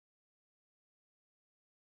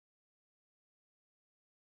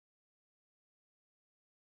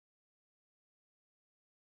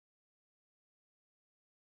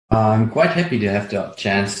I'm quite happy to have the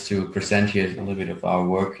chance to present here a little bit of our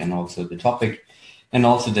work and also the topic, and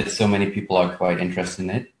also that so many people are quite interested in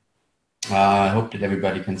it. I hope that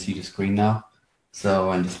everybody can see the screen now,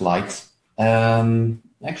 and the slides.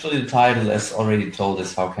 Actually, the title, as already told,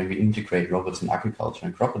 is how can we integrate robots in agriculture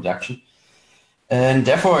and crop production? And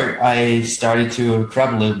therefore, I started to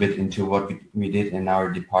grab a little bit into what we did in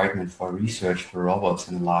our department for research for robots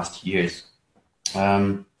in the last years.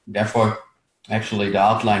 Therefore, actually, the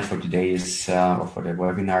outline for today is, or for the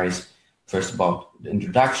webinar is, first about the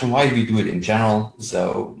introduction, why we do it in general.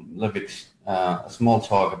 So a little bit, a small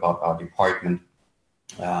talk about our department.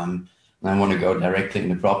 And I want to go directly in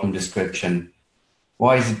the problem description.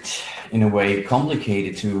 Why is it, in a way,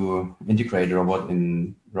 complicated to integrate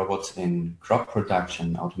robots in crop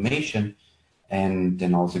production, automation, and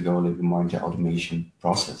then also go a little bit more into automation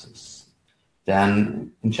processes.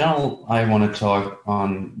 Then, in general, I want to talk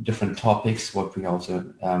on different topics, what we also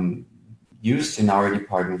used in our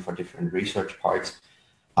department for different research parts.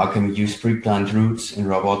 How can we use pre-planned routes in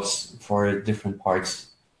robots for different parts?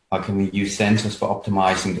 How can we use sensors for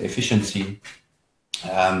optimizing the efficiency?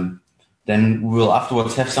 Then we will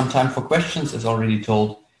afterwards have some time for questions, as already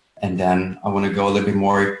told. And then I want to go a little bit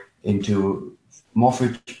more into more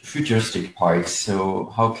futuristic parts.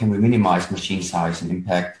 So how can we minimize machine size and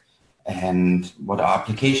impact? And what are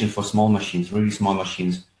applications for small machines, really small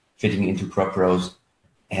machines fitting into crop rows?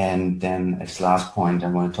 And then as last point, I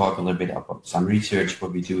want to talk a little bit about some research,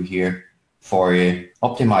 what we do here for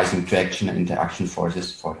optimizing traction and interaction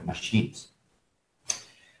forces for the machines.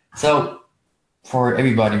 So for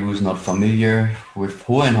everybody who's not familiar with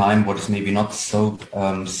Hohenheim, what is maybe not so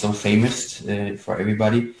famous for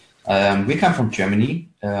everybody, we come from Germany,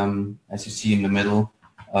 as you see in the middle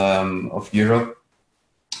of Europe.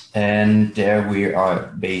 And there we are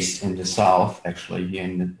based in the south, actually, here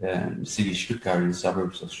in the city Stuttgart, in the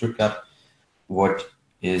suburbs of Stuttgart, what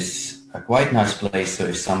is a quite nice place. So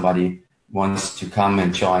if somebody wants to come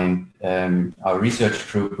and join our research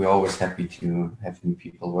group, we're always happy to have new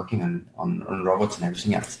people working on robots and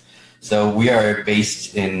everything else. So we are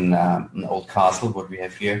based in an old castle, what we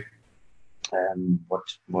have here, what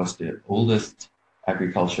was the oldest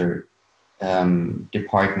agriculture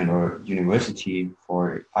department or university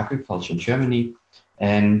for agriculture in Germany,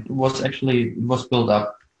 and it was built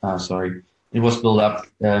up. It was built up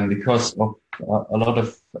because of a lot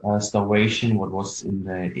of starvation. What was in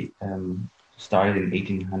the started in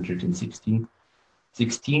 1816,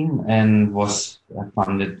 and was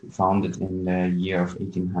founded in the year of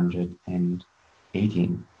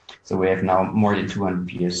 1818. So we have now more than 200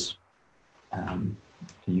 years. The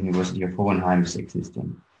University of Hohenheim is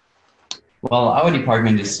existing. Well, our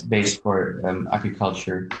department is based for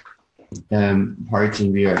agriculture parts,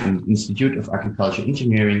 and we are an Institute of Agriculture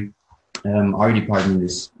Engineering. Our department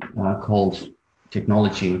is called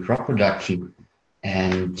Technology and Crop Production,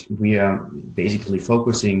 and we are basically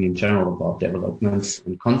focusing in general about developments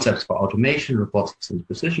and concepts for automation, robotics, and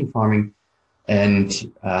precision farming. And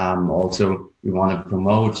also we want to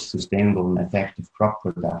promote sustainable and effective crop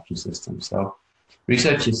production systems. So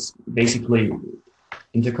research is basically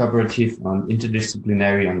intercooperative and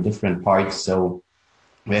interdisciplinary on different parts. So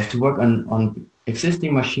we have to work on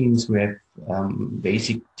existing machines. We have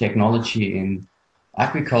basic technology in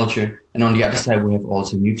agriculture. And on the other side, we have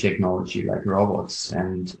also new technology like robots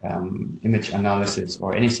and image analysis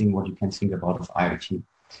or anything what you can think about of IoT.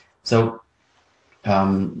 So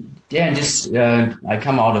I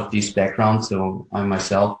come out of this background. So I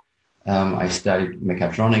myself, I studied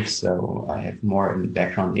mechatronics, so I have more in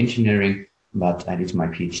background engineering. But I did my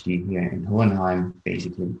PhD here in Hohenheim,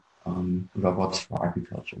 basically on robots for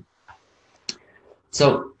agriculture.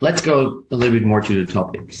 So let's go a little bit more to the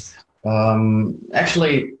topics.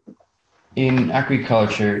 Actually, in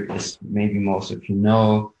agriculture, as maybe most of you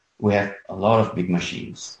know, we have a lot of big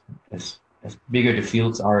machines. As bigger the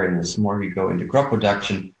fields are and as more we go into crop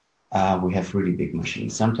production, we have really big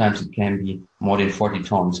machines. Sometimes it can be more than 40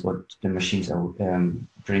 tons what the machines are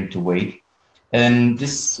bring to weight. And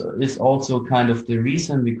this is also kind of the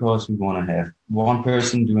reason, because we want to have one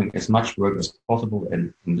person doing as much work as possible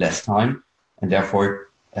in less time. And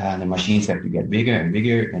therefore, the machines have to get bigger and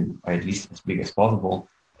bigger, and or at least as big as possible.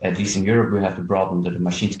 At least in Europe, we have the problem that the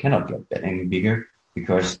machines cannot get any bigger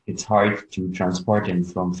because it's hard to transport them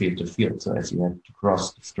from field to field. So as you have to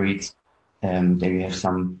cross the streets, there you have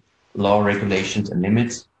some law regulations and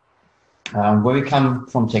limits. Where we come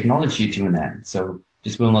from technology to an end. So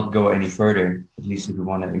this will not go any further, at least if we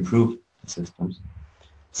want to improve the systems.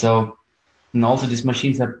 So, and also these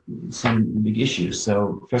machines have some big issues.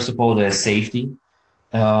 So first of all, there's safety.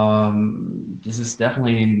 This is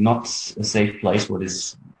definitely not a safe place what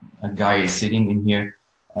is guy is sitting in here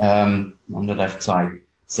on the left side.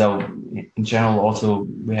 So in general, also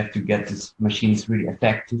we have to get these machines really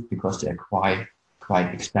effective because they're quite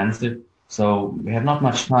expensive. So we have not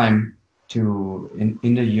much time to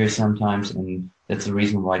in the year sometimes, and that's the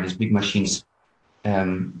reason why these big machines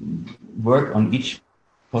work on each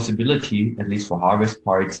possibility, at least for harvest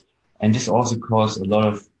parts, and this also caused a lot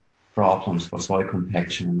of problems for soil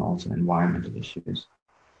compaction and also environmental issues.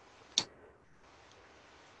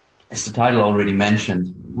 As the title already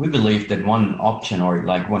mentioned, we believe that one option or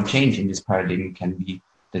like one change in this paradigm can be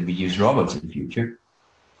that we use robots in the future.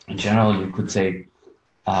 In general, you could say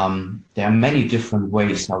there are many different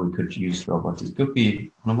ways how we could use robots. It could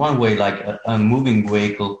be in one way like a moving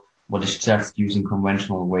vehicle, what is just using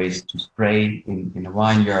conventional ways to spray in a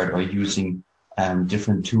vineyard, or using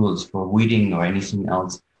different tools for weeding or anything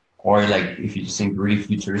else. Or like if you think really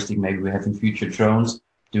futuristic, maybe we have in future drones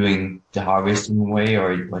doing the harvesting way,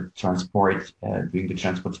 or transport, doing the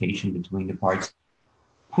transportation between the parts.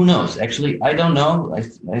 Who knows? Actually, I don't know.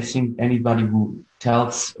 I think anybody who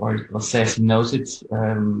tells or says he knows it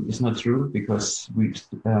is not true, because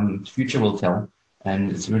the future will tell, and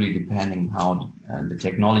it's really depending how the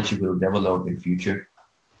technology will develop in future.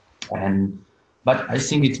 But I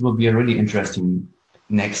think it will be a really interesting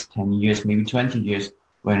next 10 years, maybe 20 years,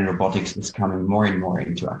 when robotics is coming more and more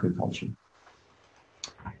into agriculture.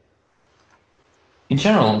 In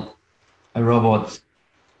general, a robot,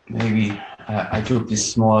 maybe I took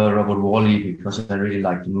this small robot Wall-E because I really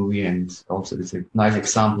like the movie, and also it's a nice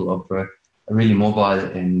example of a really mobile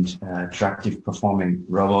and attractive performing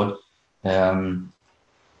robot. That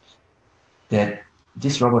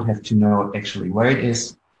this robot has to know actually where it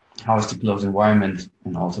is, how is the close environment,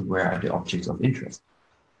 and also where are the objects of interest.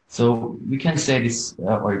 So we can say this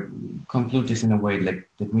or conclude this in a way like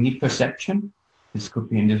that we need perception. This could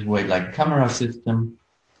be in this way like a camera system,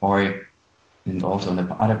 and also on the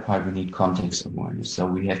other part we need context awareness. So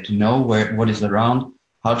we have to know what is around,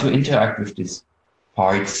 how to interact with these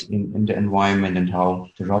parts in the environment, and how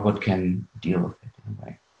the robot can deal with it in a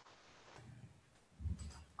way.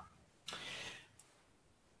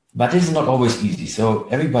 But this is not always easy. So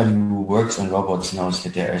everybody who works on robots knows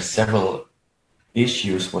that there are several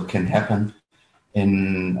issues what can happen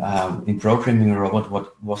in programming a robot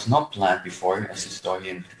what was not planned before, as you saw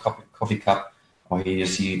here in the coffee cup, or here you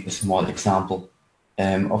see a small example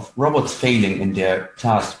of robots failing in their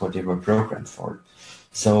tasks what they were programmed for.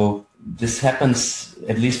 So this happens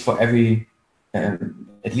at least for every,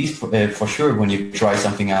 for sure when you try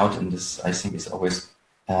something out, and this I think is always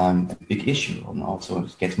a big issue, and also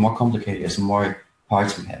it gets more complicated as more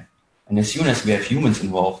parts we have. And as soon as we have humans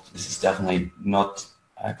involved, this is definitely not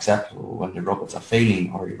acceptable when the robots are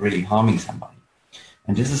failing or really harming somebody.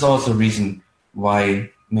 And this is also a reason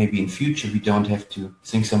why maybe in future we don't have to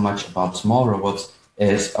think so much about small robots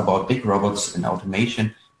as about big robots and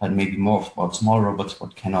automation, but maybe more about small robots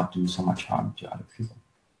what cannot do so much harm to other people.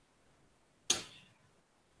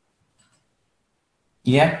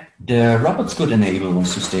 Yeah, the robots could enable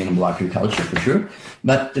sustainable agriculture for sure,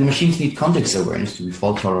 but the machines need context awareness to be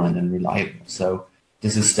fault tolerant and reliable. So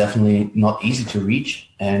this is definitely not easy to reach,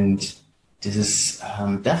 and this is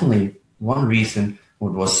definitely one reason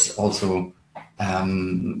what was also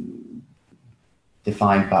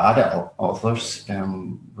defined by other authors,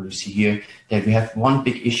 what you see here, that we have one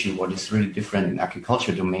big issue what is really different in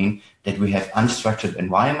agriculture domain, that we have unstructured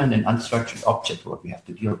environment and unstructured object what we have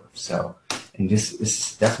to deal with. So, and this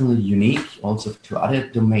is definitely unique also to other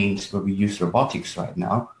domains where we use robotics right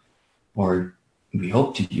now, or we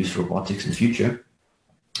hope to use robotics in future.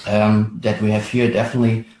 That we have here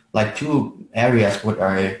definitely like two areas what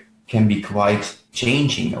can be quite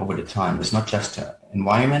changing over the time. It's not just the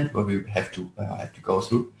environment where we have to go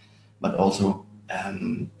through, but also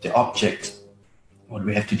the object what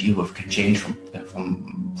we have to deal with can change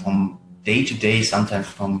from day to day, sometimes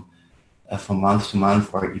from month to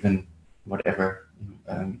month, or even whatever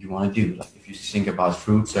you want to do. Like if you think about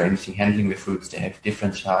fruits or anything handling with fruits, they have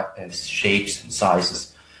different shapes and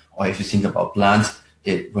sizes. Or if you think about plants,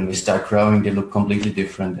 when they start growing, they look completely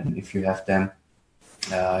different than if you have them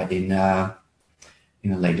in a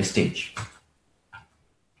later stage.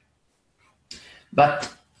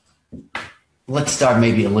 But let's start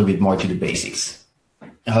maybe a little bit more to the basics.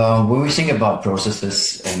 When we think about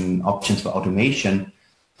processes and options for automation,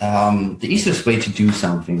 the easiest way to do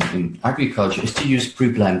something in agriculture is to use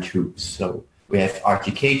pre-planned tools. So we have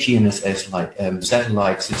RTK, GNSS, like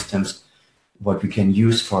satellite systems, what we can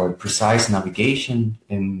use for precise navigation.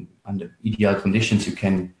 Under ideal conditions, you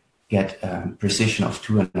can get a precision of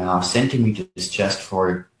 2.5 centimeters just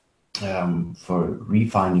for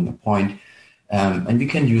refinding a point. And we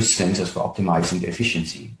can use sensors for optimizing the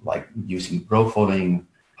efficiency, like using row following,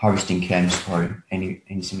 harvesting camps, or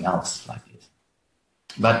anything else like this.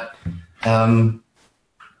 But the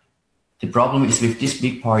problem is with these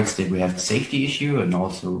big parts that we have the safety issue and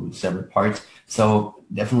also several parts. So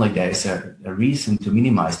definitely there is a reason to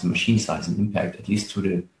minimize the machine size and impact, at least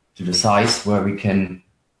to the size where we can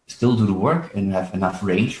still do the work and have enough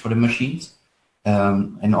range for the machines.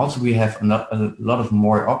 And also we have a lot of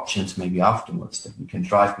more options maybe afterwards, that we can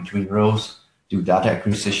drive between rows, do data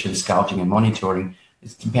acquisition, scouting and monitoring.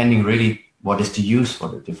 It's depending really what is the use for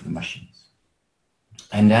the different machines.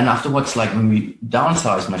 And then afterwards, like when we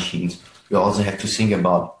downsize machines, we also have to think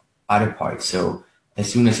about other parts. So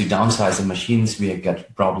as soon as you downsize the machines, we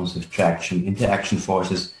get problems with traction, interaction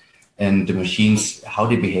forces, and the machines, how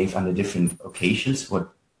they behave under different occasions, what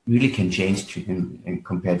really can change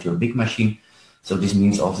compared to a big machine. So this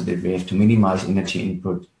means also that we have to minimize energy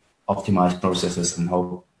input, optimize processes, and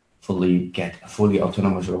hopefully get a fully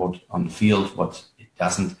autonomous robot on the field, what it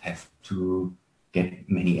doesn't have to get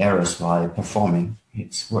many errors while performing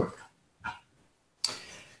its work.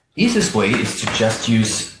 Easiest way is to just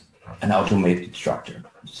use an automated structure.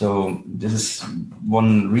 So this is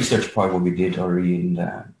one research part what we did already in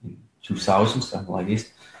 2000, something like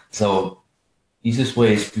this. So easiest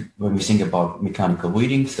way is when we think about mechanical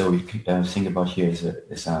weeding. So we think about here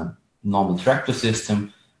is a normal tractor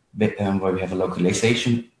system where we have a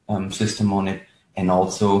localization system on it, and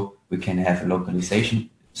also we can have a localization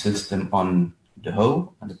system on the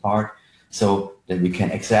hoe and the part, so that we can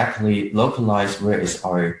exactly localize where is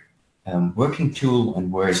our working tool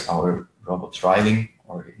and where is our robot driving,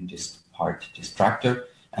 or in this part, this tractor.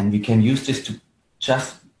 And we can use this to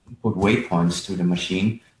just put waypoints to the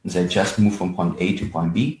machine and say just move from point A to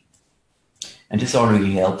point B. And this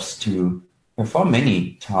already helps to perform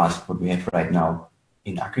many tasks what we have right now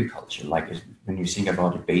in agriculture. Like when you think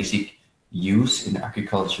about the basic use in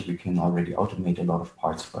agriculture, we can already automate a lot of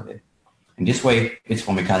parts for it. In this way, it's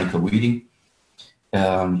for mechanical weeding.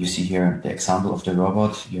 You see here the example of the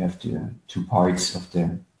robot. You have the two parts of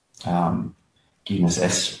the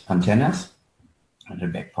GNSS antennas, and the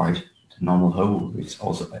back part, the normal hoe, is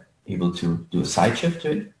also able to do a side shift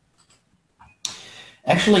to it.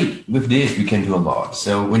 Actually, with this, we can do a lot.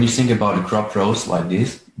 So when you think about the crop rows like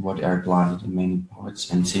this, what are planted in many parts,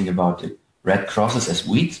 and think about the red crosses as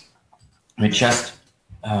weeds, we just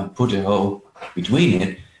put a hoe between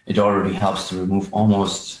it. It already helps to remove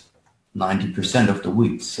almost 90% of the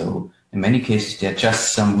weeds. So in many cases, there are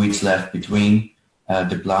just some weeds left between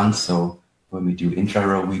the plants. So when we do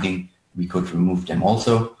intra-row weeding, we could remove them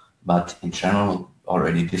also. But in general,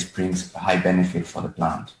 already this brings a high benefit for the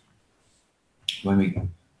plant. When we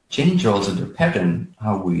change also the pattern,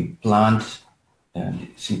 how we plant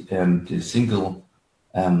the single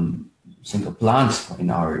plants in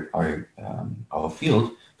our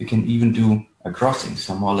field, we can even do a crossing.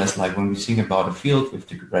 So more or less like when we think about a field with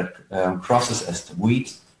the red crosses as the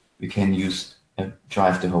weeds, we can use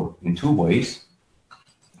drive the hoe in two ways,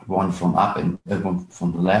 one from up and one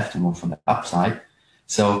from the left and one from the upside.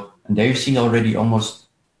 So, and there you see already almost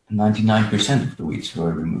 99% of the weeds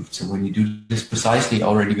were removed. So when you do this precisely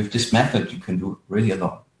already with this method, you can do really a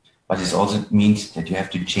lot. But this also means that you have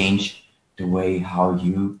to change the way how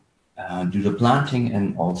you do the planting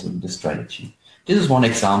and also the strategy. This is one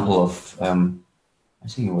example of, I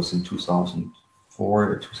think it was in 2004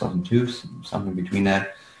 or 2002, something between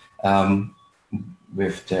that,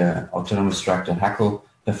 with the autonomous tractor Hackle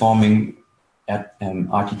performing at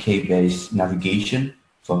RTK-based navigation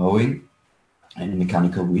for hoeing and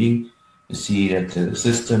mechanical weeding. You see that the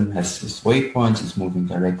system has its waypoints, it's moving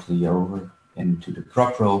directly over into the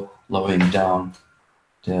crop row, lowering down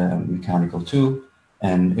the mechanical tool,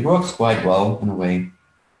 and it works quite well in a way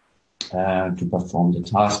to perform the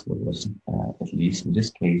task that was, at least in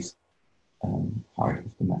this case, part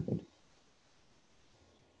of the method.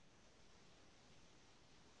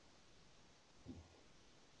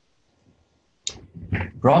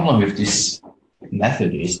 Problem with this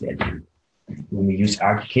method is that when we use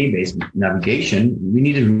RTK-based navigation, we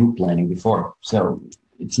need a route planning before. So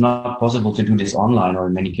it's not possible to do this online, or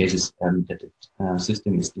in many cases that the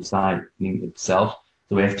system is designing itself.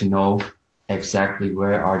 So we have to know exactly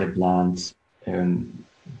where are the plants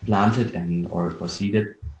planted and or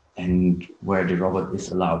seeded, and where the robot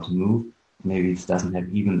is allowed to move. Maybe it doesn't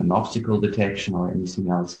have even an obstacle detection or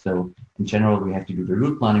anything else. So in general, we have to do the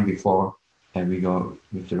route planning before we go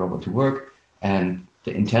with the robot to work, and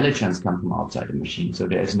the intelligence comes from outside the machine. So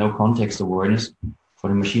there is no context awareness for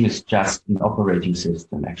the machine. It's just an operating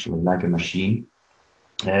system, actually, like a machine.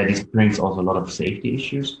 This brings also a lot of safety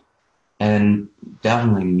issues. and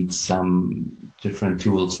definitely needs some different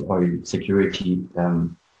tools or security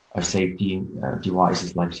or safety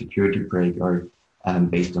devices like security brake or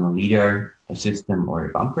based on a leader, a system, or a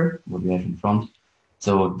bumper, what we have in front,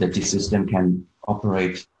 so that the system can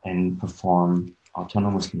operate and perform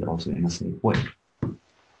autonomously also in a safe way.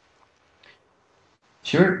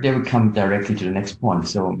 Sure, they will come directly to the next point.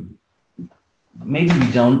 So maybe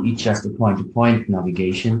we don't need just a point-to-point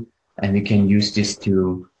navigation, and we can use this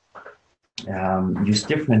to use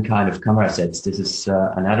different kind of camera sets. This is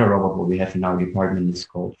another robot what we have in our department. It's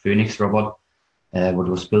called Phoenix robot, what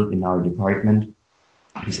was built in our department.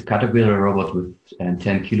 It's a Caterpillar robot with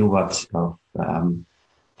 10 kilowatts of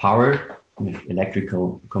power, with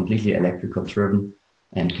completely electrical driven,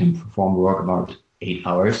 and can perform work about 8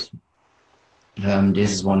 hours.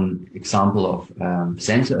 This is one example of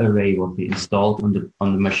sensor array what we installed on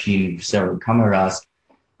the machine with several cameras.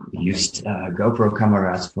 We used GoPro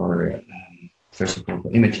cameras for first of all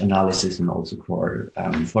for image analysis and also for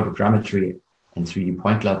photogrammetry and 3D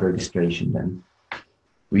point cloud registration. Then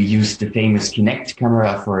we used the famous Kinect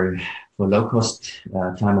camera for low cost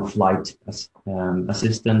time of flight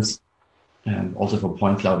assistance, also for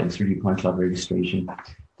point cloud and 3D point cloud registration.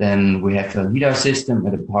 Then we have a LiDAR system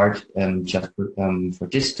at a part just for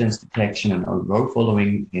distance detection and row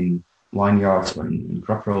following in vineyards or in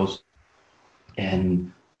crop rows.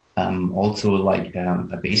 And also like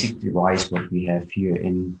a basic device what we have here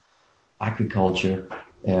in agriculture.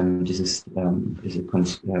 This is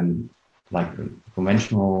like a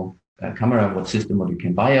conventional camera what system what you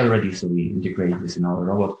can buy already. So we integrate this in our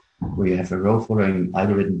robot where you have a row following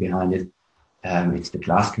algorithm behind it. It's the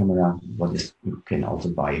glass camera, what is you can also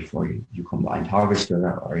buy for your combined harvester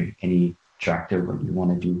or any tractor when you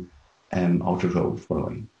want to do auto row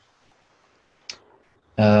following.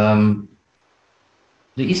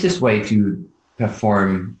 The easiest way to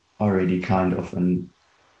perform already kind of an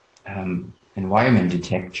environment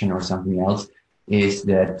detection or something else is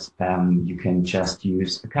that you can just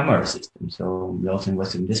use a camera system. So we also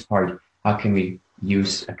invested in this part. How can we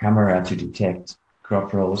use a camera to detect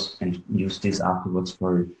crop rows and use this afterwards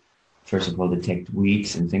for, first of all, detect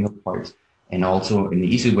weeds and single parts, and also in the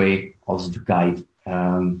easy way also to guide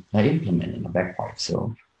an implement in the back part.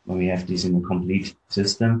 So when we have this in a complete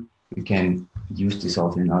system, we can use this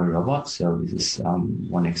also in our robot. So this is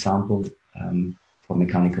one example for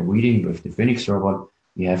mechanical weeding with the Phoenix robot.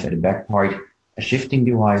 We have at the back part a shifting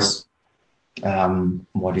device.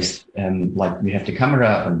 What is like we have the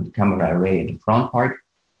camera and camera array at the front part,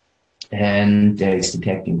 and there it's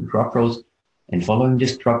detecting the crop rows and following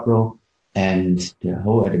this crop row, and the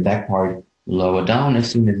hoe at the back part lower down as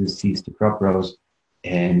soon as it sees the crop rows,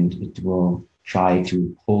 and it will try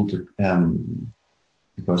to hold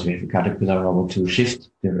because we have a Caterpillar robot to shift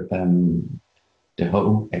the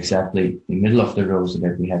hoe exactly in the middle of the row so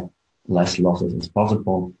that we have less losses as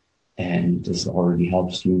possible. And this already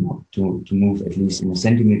helps you to move at least in a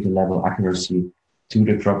centimeter level accuracy to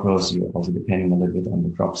the crop rows. You're also depending a little bit on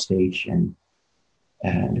the crop stage and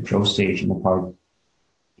the grow stage in the part.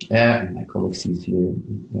 And my colleague sees here,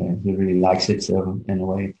 he really likes it, so in a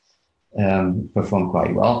way, performed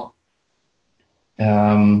quite well.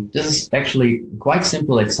 This is actually a quite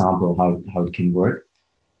simple example of how it can work.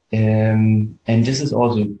 And this is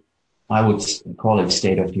also, I would call it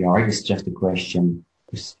state of the art. It's just a question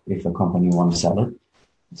if a company wants to sell it.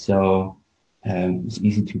 So it's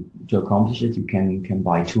easy to accomplish it. You can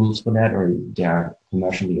buy tools for that, or they are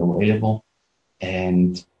commercially available.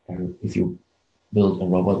 And if you build a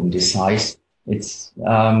robot in this size, it's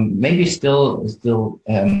maybe still you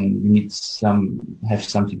need have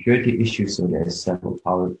some security issues. So there's several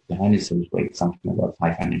power behind it. So it weighs something about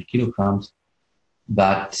 500 kilograms.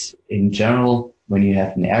 But in general, when you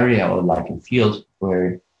have an area or like a field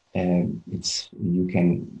where you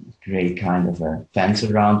can create kind of a fence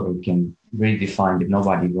around, or you can really define that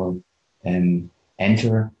nobody will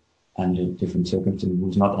enter under different circumstances,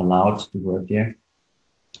 who's not allowed to work there.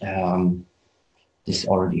 This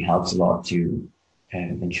already helps a lot to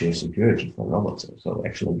ensure security for robots. So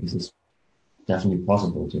actually, this is definitely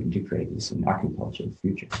possible to integrate this in agriculture in the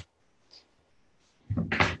future.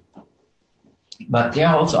 But there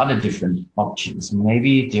are also other different options.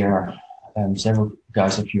 Maybe there are several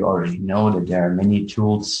guys of you already know that there are many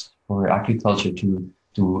tools for agriculture to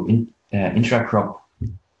do intra-crop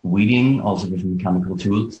weeding, also with mechanical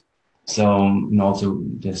tools. So, and also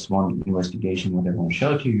there's one investigation what I want to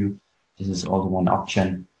show to you. This is also one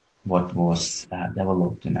option what was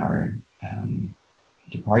developed in our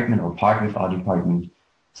department or part of our department.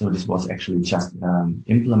 So this was actually just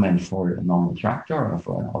implement for a normal tractor or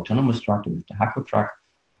for an autonomous tractor with the Hakko truck.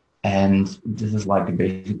 And this is like the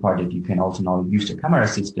basic part that you can also now use the camera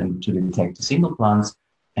system to detect the single plants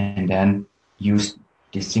and then use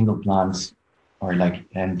the single plants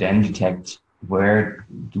and then detect where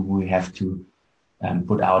do we have to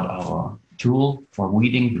put out our tool for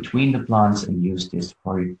weeding between the plants and use this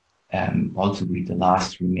for also weed the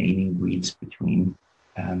last remaining weeds between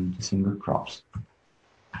the single crops.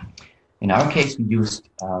 In our case, we used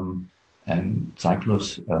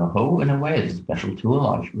Cyclos hoe in a way. It's a special tool.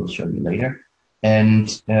 I will show you later. And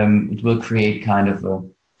it will create kind of a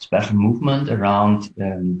special movement around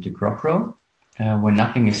the crop row when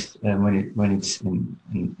nothing is, when it's in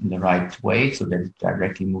the right way, so that it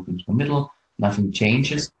directly moves into the middle, nothing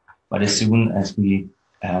changes. But as soon as we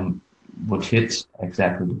would hit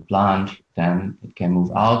exactly the plant, then it can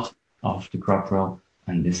move out of the crop row,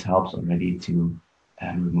 and this helps already to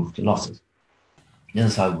remove the losses. This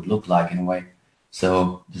is how it would look like in a way.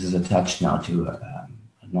 So this is attached now to a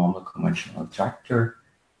normal conventional tractor.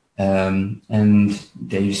 And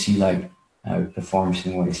there you see like how it performs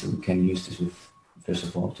in a way. So we can use this with, first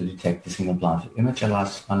of all, to detect the single plant image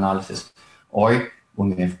analysis, or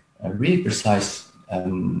when we have a really precise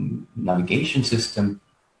navigation system,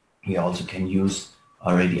 we also can use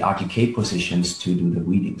already RTK positions to do the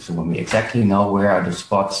weeding. So when we exactly know where are the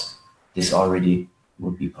spots, this already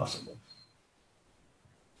would be possible.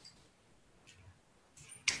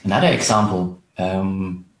 Another example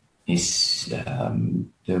is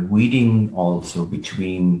the weeding also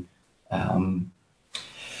between in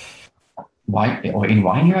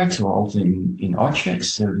vineyards or also in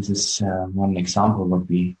orchards. So this is one example what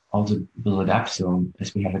we also build up. So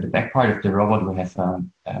as we have at the back part of the robot, we have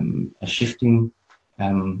a shifting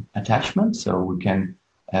attachment. So we can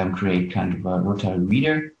create kind of a rotary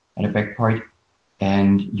reader at the back part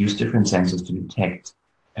and use different sensors to detect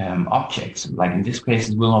objects. Like in this case,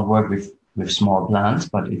 it will not work with small plants,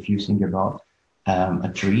 but if you think about a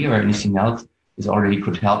tree or anything else, this already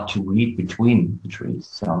could help to read between the trees.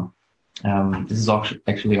 So this is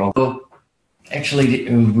actually also,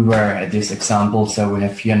 we were at this example. So we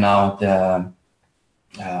have here now the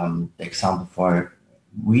example for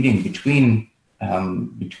weeding between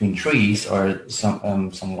trees or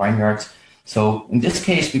some vineyards. So in this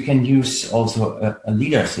case, we can use also a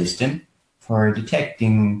LiDAR system for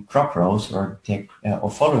detecting crop rows or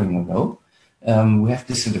following a row. We have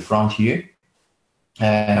this in the front here.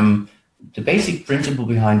 The basic principle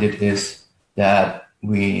behind it is that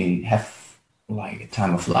we have like a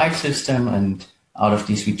time of flight system, and out of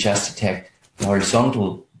this we just detect the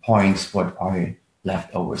horizontal points, what are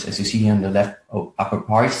leftovers. As you see here in the left upper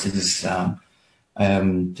parts, this is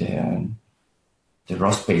the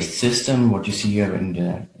ROS-based system, what you see here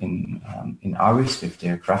in ARIS with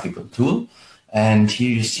the graphical tool. And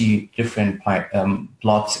here you see different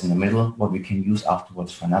plots in the middle, what we can use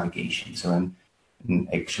afterwards for navigation. So an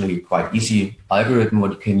actually quite easy algorithm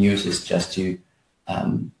what you can use is just to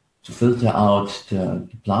filter out the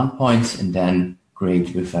plant points and then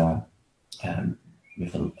create with a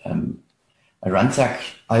Ransack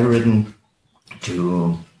algorithm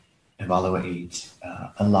to evaluate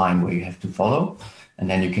a line where you have to follow, and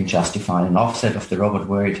then you can just define an offset of the robot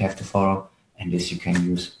where it have to follow, and this you can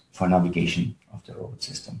use for navigation of the robot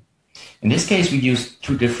system. In this case, we use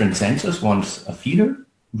two different sensors. One's a feeder,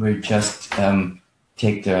 where you just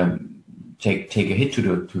take a hit to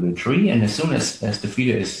the tree, and as soon as the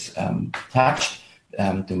feeder is touched,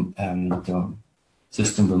 the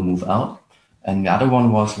system will move out. And the other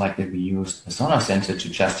one was like that we used a sonar sensor to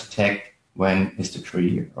just detect when is the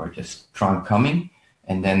tree or just trunk coming,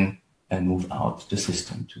 and then move out the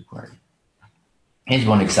system to query. Here's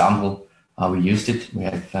one example how we used it. We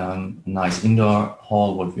have a nice indoor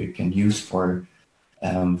hall what we can use for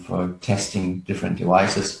testing different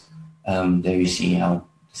devices. There you see how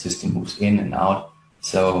the system moves in and out.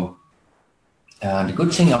 So the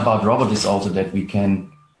good thing about robot is also that we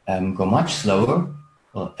can go much slower,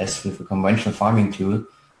 as with a conventional farming tool.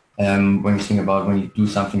 When you think about when you do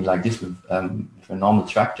something like this with a normal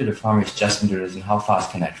tractor, the farmer is just interested in how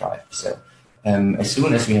fast can I drive. So as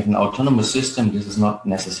soon as we have an autonomous system, this is not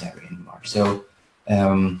necessary anymore. So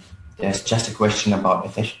there's just a question about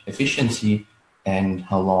efficiency and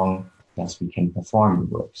how long we can perform the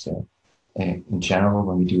work. So in general,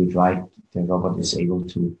 when we do it right, the robot is able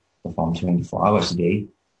to perform 24 hours a day,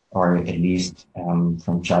 or at least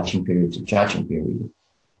from charging period to charging period.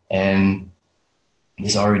 And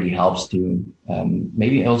this already helps to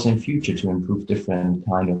maybe also in future to improve different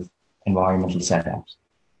kind of environmental setups.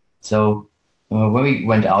 So when we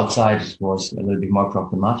went outside, it was a little bit more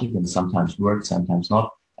problematic and sometimes worked, sometimes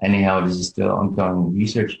not. Anyhow, this is still ongoing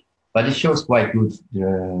research. but it shows quite good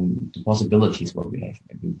the possibilities what we have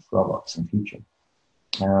with robots in future.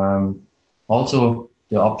 Also,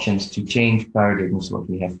 the options to change paradigms what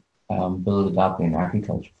we have built up in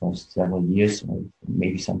agriculture for several years or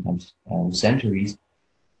maybe sometimes centuries.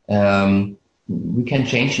 We can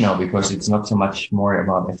change now because it's not so much more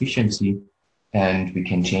about efficiency, and we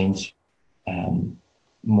can change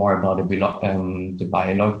more about the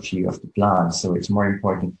biology of the plant. So it's more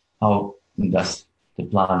important how does the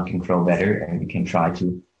plant can grow better, and we can try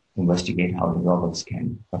to investigate how the robots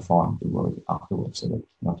can perform the work afterwards, so that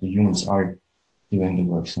not the humans are doing the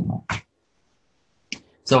work so much.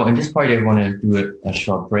 So in this part, I want to do a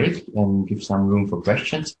short break and give some room for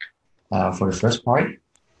questions for the first part.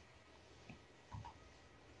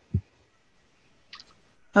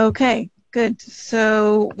 Okay, good.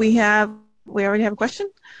 So we already have a question.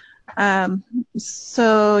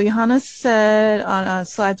 So Johannes said on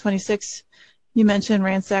slide 26, you mentioned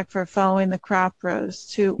ransack for following the crop rows.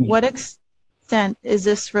 To what extent is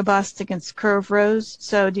this robust against curve rows?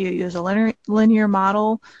 So do you use a linear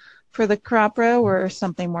model for the crop row or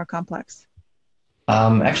something more complex?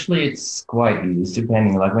 Actually, it's quite easy. It's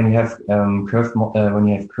depending. Like when you have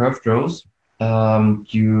curved rows,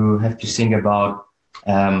 you have to think about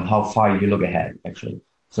how far you look ahead. Actually,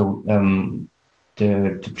 so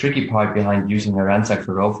the tricky part behind using a ransack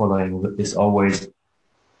for row following is always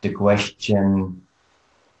the question: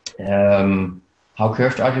 how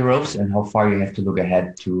curved are the rows, and how far you have to look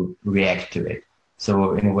ahead to react to it.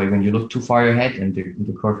 So in a way, when you look too far ahead and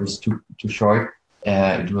the curve is too short,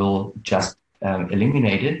 it will just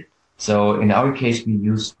eliminate it. So in our case, we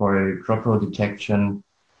use for crop row detection,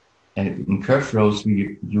 and in curved rows,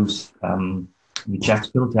 we use we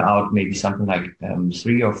just filter out maybe something like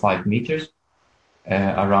 3 or 5 meters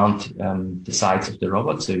around the sides of the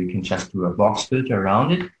robot. So you can just do a box filter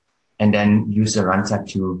around it, and then use a ransack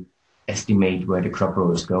to estimate where the crop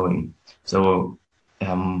row is going. So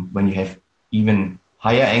when you have even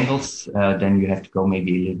higher angles, then you have to go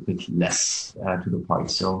maybe a little bit less to the part.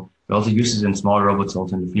 So we also use it in small robots,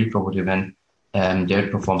 also in the field robot event, and there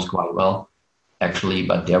it performs quite well, actually.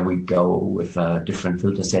 But there we go with different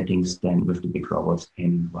filter settings than with the big robots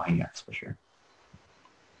in vineyards, for sure.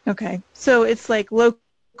 Okay, so it's like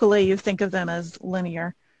locally you think of them as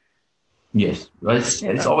linear. Yes, well,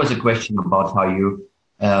 it's always a question about how you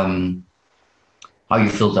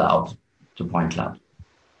filter out the point cloud.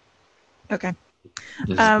 Okay.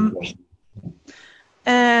 This is the question.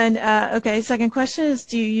 And okay, second question is: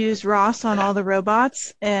 do you use ROS on all the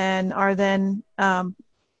robots, and are there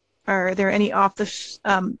any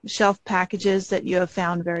off-the-shelf packages that you have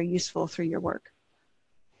found very useful through your work?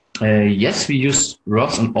 Yes, we use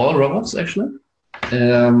ROS on all robots actually,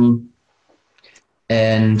 and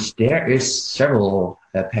there is several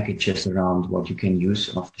packages around what you can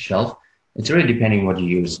use off the shelf. It's really depending what you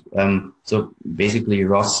use. So basically,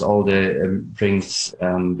 ROS brings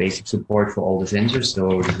basic support for all the sensors.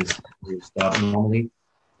 So this is where you start normally,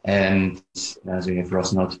 and as we have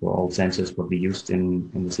ROS nodes for all sensors what we used in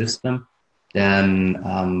the system. Then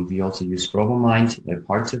we also use RoboMind,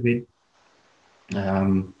 parts of it,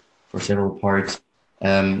 for several parts.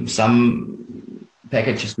 Some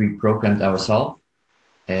packages we programmed ourselves,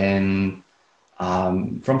 and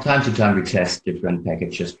from time to time we test different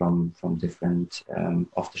packages from different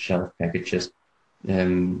off-the-shelf packages,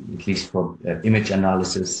 at least for image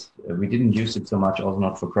analysis. We didn't use it so much, also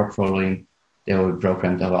not for crop following. There we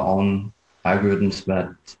programmed our own algorithms,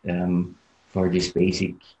 but for these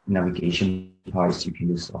basic navigation parts you can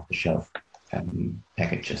use off-the-shelf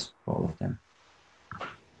packages for all of them.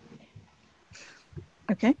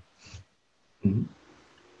 Okay. Mm-hmm.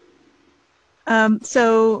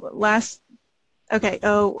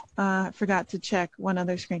 I forgot to check one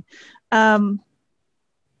other screen. Oh,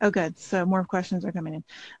 good. So more questions are coming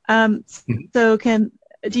in. So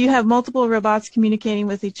do you have multiple robots communicating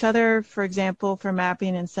with each other, for example, for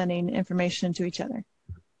mapping and sending information to each other?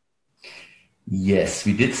 Yes,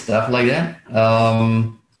 we did stuff like that,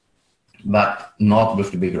 but not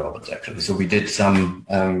with the big robots actually. So we did some.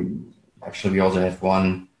 Actually, we also have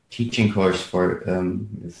one teaching course for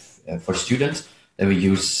students that we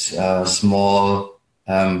use small,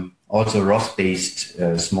 also ROS-based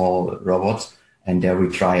small robots, and there we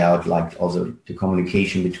try out like also the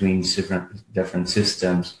communication between different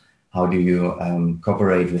systems. How do you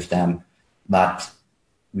cooperate with them? But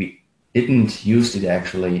we didn't use it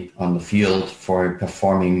actually on the field for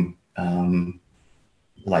performing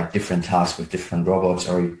like different tasks with different robots,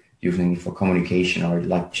 or using it for communication, or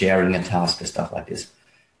like sharing a task and stuff like this.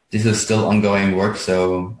 This is still ongoing work,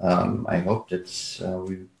 so I hope that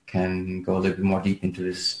we can go a little bit more deep into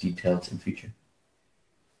these details in future.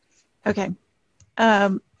 Okay.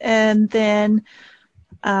 And then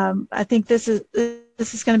I think this is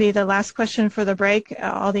going to be the last question for the break,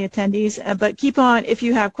 all the attendees. But keep on, if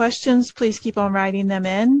you have questions, please keep on writing them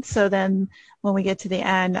in. So then when we get to the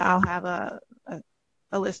end, I'll have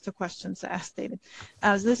a list of questions to ask David.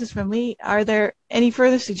 So this is from Lee. Are there any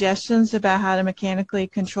further suggestions about how to mechanically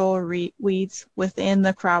control weeds within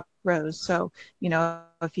the crop rows? So, you know,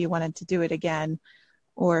 if you wanted to do it again,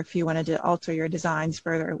 or if you wanted to alter your designs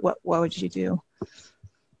further, what would you do?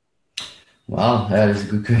 Well, that is a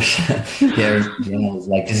good question. Yeah, you know,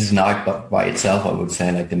 like this is not by itself, I would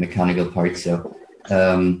say, like the mechanical part. So,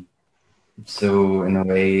 so in a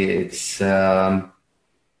way, it's I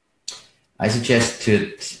suggest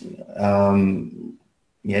to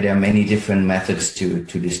yeah, there are many different methods to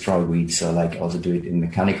destroy weeds. So, like also do it in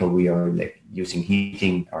mechanical way, or like using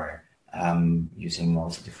heating, or using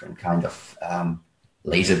also different kind of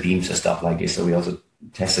laser beams or stuff like this. So we also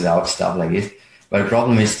tested out stuff like this. But the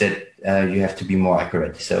problem is that you have to be more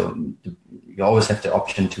accurate. So you always have the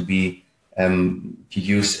option to be to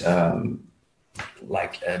use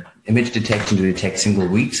like image detection to detect single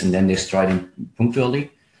weeds and then destroy them punctually.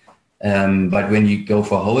 But when you go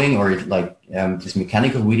for hoeing or like this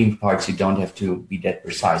mechanical weeding parts, you don't have to be that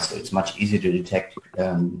precise. So it's much easier to detect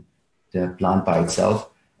the plant by itself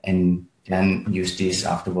and then use this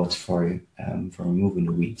afterwards for removing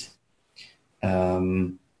the weeds.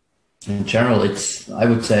 In general, I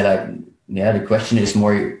would say like, yeah, the question is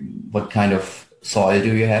more what kind of soil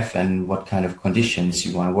do you have and what kind of conditions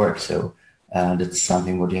you want to work. So that's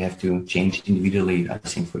something what you have to change individually, I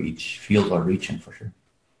think, for each field or region for sure.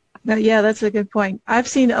 Yeah, that's a good point. I've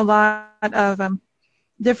seen a lot of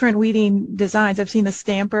different weeding designs. I've seen the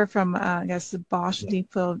stamper from I guess the Bosch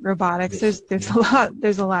Deep Field Robotics. Yes. There's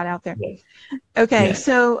a lot out there. Yes. Okay, Yeah.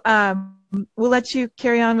 so we'll let you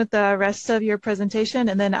carry on with the rest of your presentation,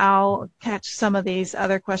 and then I'll catch some of these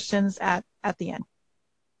other questions at the end.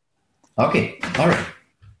 Okay, all right.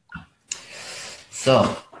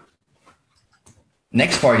 So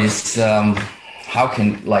next part is how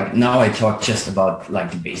can, like, now I talked just about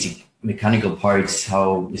like the basic mechanical parts,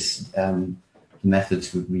 how is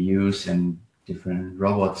methods would we use and different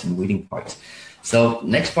robots and weeding parts. So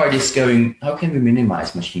next part is going, how can we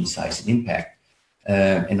minimize machine size and impact?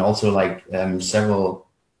 And also like several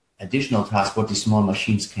additional tasks what these small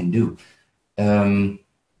machines can do.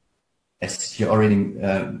 As you already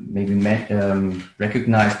maybe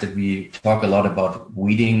recognized that we talk a lot about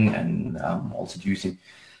weeding and also using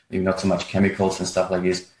maybe not so much chemicals and stuff like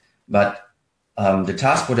this, but the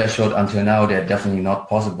task what I showed until now, they're definitely not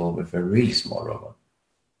possible with a really small robot.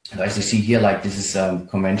 So as you see here, like this is a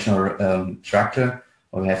conventional tractor,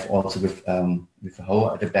 or we have also with a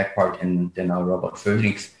hoe at the back part, and then our robot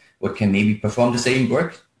Phoenix, what can maybe perform the same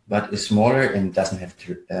work, but is smaller and doesn't have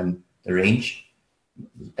the range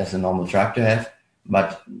as a normal tractor have.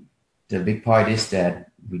 But the big part is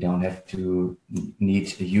that we don't have to need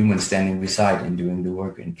a human standing beside and doing the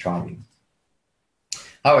work and driving.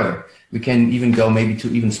 However, we can even go maybe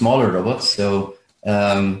to even smaller robots. So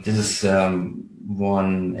this is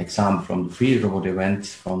one example from the field robot event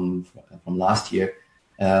from last year,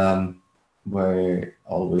 where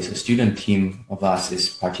always a student team of us is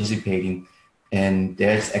participating. And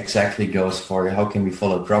that exactly goes for how can we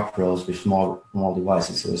follow crop rows with small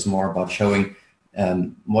devices. So it's more about showing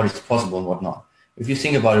what is possible and what not. If you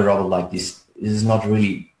think about a robot like this, it is not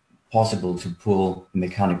really possible to pull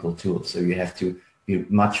mechanical tools. So you have to be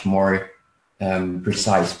much more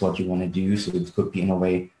precise what you want to do. So it could be in a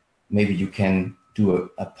way, maybe you can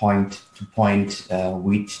do a point-to-point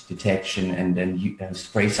weed detection and then you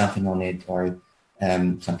spray something on it or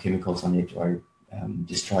some chemicals on it or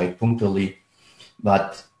destroy it punctually.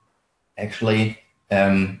 But actually,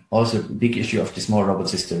 also a big issue of the small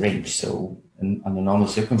robots is the range. So under normal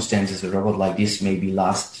circumstances, a robot like this maybe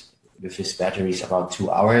lasts with his batteries about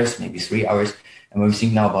 2 hours, maybe 3 hours. And when we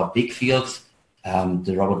think now about big fields,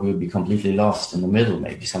 the robot will be completely lost in the middle,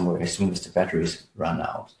 maybe somewhere as soon as the batteries run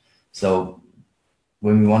out. So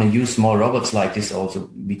when we want to use small robots like this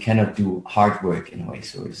also, we cannot do hard work in a way.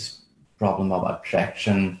 So it's a problem about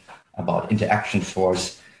traction, about interaction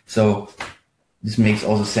force. So this makes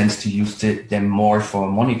also sense to use them more for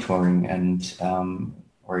monitoring and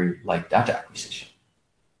or like data acquisition.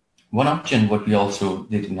 One option, what we also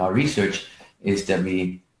did in our research, is that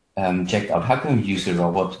we checked out how can we use a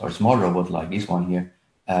robot or small robot like this one here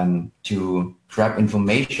to grab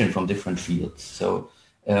information from different fields. So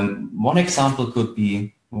one example could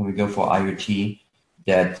be when we go for IoT,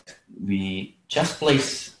 that we just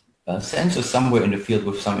place a sensor somewhere in the field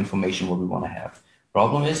with some information what we want to have.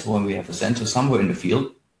 Problem is, when we have a sensor somewhere in the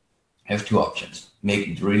field, we have two options. Make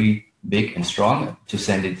it really big and strong to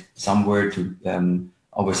send it somewhere to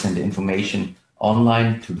always send the information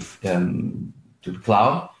online to the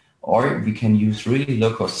cloud, or we can use really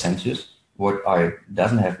low-cost sensors what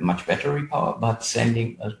doesn't have much battery power, but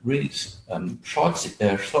sending a really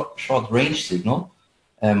short range signal,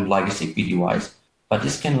 like a Zigbee device. But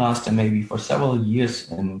this can last maybe for several years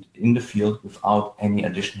and in the field without any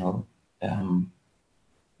additional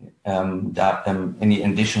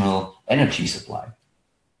energy supply.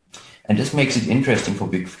 And this makes it interesting for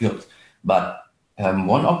big fields. But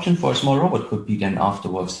one option for a small robot could be then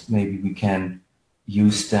afterwards, maybe we can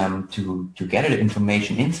use them to gather the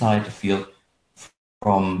information inside the field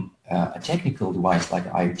from a technical device like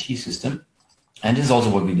an IoT system. And this is also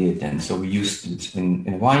what we did then. So we used it in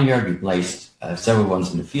a vineyard, we placed several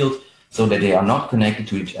ones in the field so that they are not connected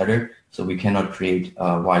to each other. So we cannot create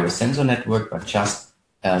a wireless sensor network, but just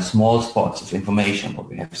small spots of information what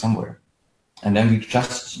we have somewhere. And then we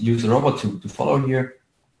just use the robot to follow here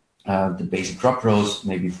the basic crop rows,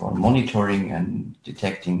 maybe for monitoring and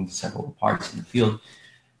detecting several parts in the field.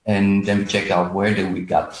 And then we check out where do we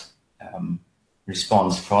got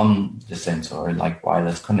response from the sensor, like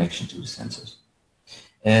wireless connection to the sensors.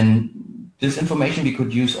 And this information we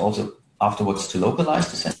could use also afterwards to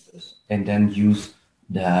localize the sensors and then use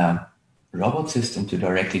the robot system to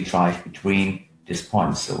directly drive between these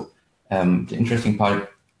points. So the interesting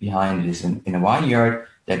part behind it is in a vineyard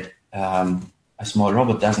that a small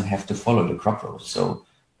robot doesn't have to follow the crop rows. So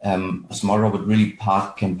a small robot really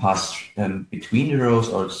can pass between the rows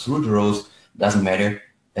or through the rows, doesn't matter,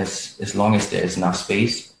 as long as there is enough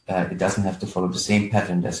space. It doesn't have to follow the same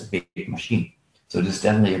pattern as a big machine. So this is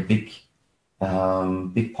definitely a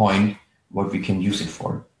big point what we can use it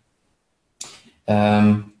for.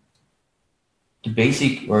 The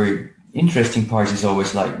basic or interesting part is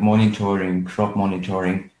always like monitoring, crop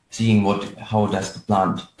monitoring, seeing how does the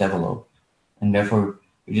plant develop. And therefore,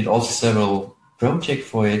 we did also several projects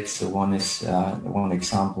for it. So one is one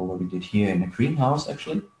example what we did here in a greenhouse,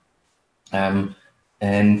 actually. And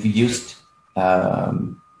we used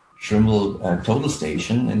Trimble total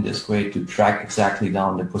station in this way to track exactly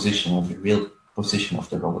down the position of the real position of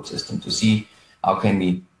the robot system to see how can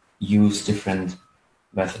we use different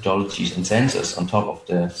methodologies and sensors on top of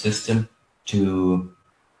the system to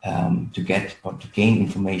get or to gain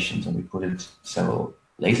information. So we put several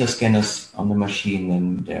laser scanners on the machine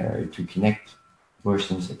and to connect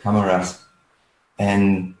versions, the cameras,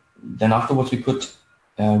 and then afterwards we could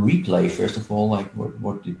replay first of all like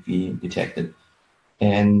what did we detected,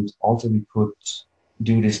 and also we could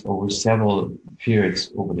do this over several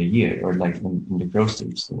periods over the year or like in the growth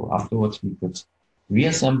stage. So afterwards we could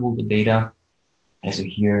reassemble the data as you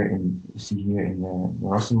see here in the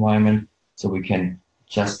ROS environment, so we can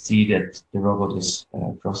just see that the robot is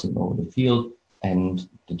crossing over the field, and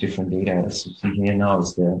the different data as you see here now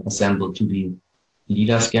is the assembled 2D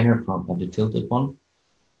LiDAR scanner from the tilted one.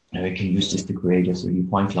 And we can use this to create a 3D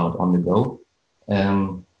point cloud on the go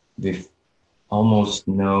with almost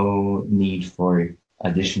no need for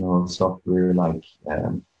additional software like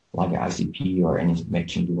an ICP or any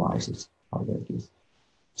matching devices, however it is.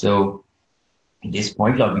 So this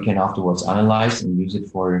point cloud we can afterwards analyze and use it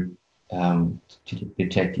for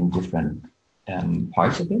detecting different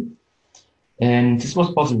parts of it. And this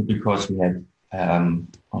was possible because we had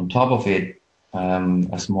on top of it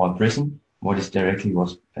a small prism, what is directly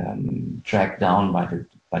was tracked down by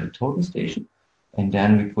the total station. And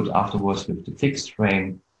then we could afterwards with the fixed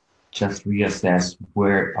frame just reassess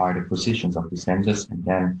where are the positions of the sensors and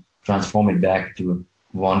then transform it back to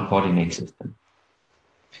one coordinate system.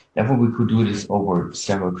 Therefore, we could do this over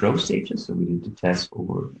several growth stages. So we did the test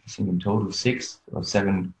over, I think in total 6 or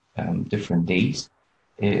 7 different days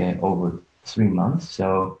over 3 months.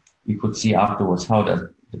 So we could see afterwards how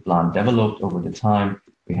the plant developed over the time.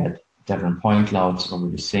 We had different point clouds over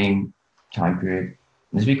the same time period.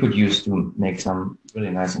 This we could use to make some really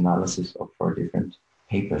nice analysis for different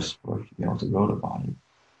papers we also wrote about it.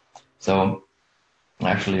 So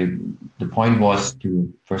actually the point was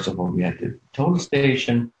to, first of all, we had the total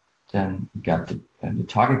station, then we got the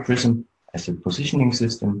target prism as a positioning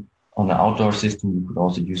system. On the outdoor system, you could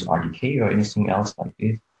also use RDK or anything else like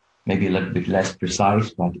this, maybe a little bit less precise,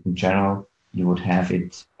 but in general, you would have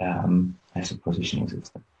it as a positioning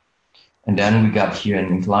system. And then we got here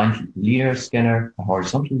an inclined LiDAR scanner, a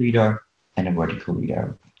horizontal LiDAR, and a vertical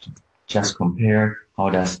LiDAR. To just compare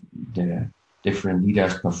how does the different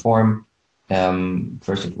LiDARs perform,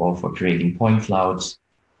 first of all, for creating point clouds,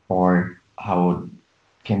 or how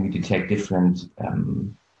can we detect different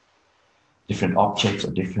objects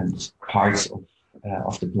or different parts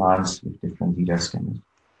of the plants with different LiDAR scanners.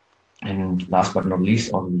 And last but not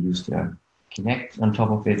least, also we use the Kinect on top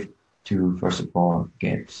of it to, first of all,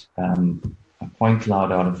 get a point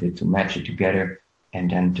cloud out of it, to match it together, and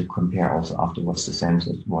then to compare also afterwards the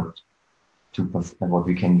sensors, what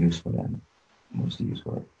we can use for them, mostly use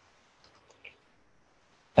for it.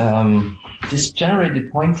 This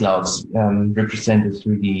generated point clouds represent the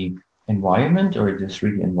 3D environment, or the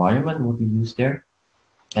 3D environment, what we use there.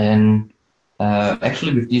 And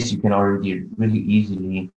actually with this, you can already really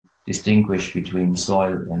easily distinguish between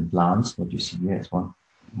soil and plants. What you see here is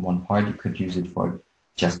one part. You could use it for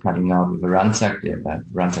just cutting out with a Ransack, the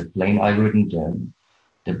Ransack plane algorithm,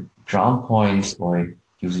 the ground points, or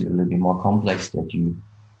use it a little bit more complex, that you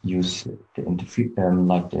use the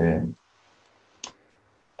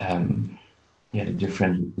the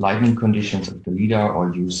different lighting conditions of the LiDAR,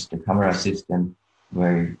 or use the camera system,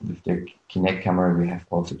 where with the Kinect camera we have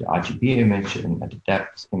also the RGB image and the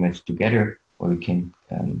depth image together, where we can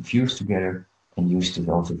fuse together and use this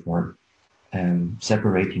also for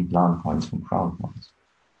separating plant points from ground points.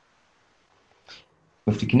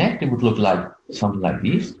 With the Kinect, it would look like something like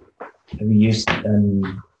this. We used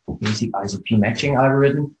basic ICP matching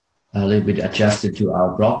algorithm, a little bit adjusted to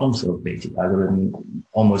our problem. So basic algorithm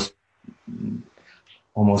almost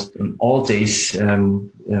on all days,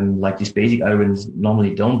 like these basic algorithms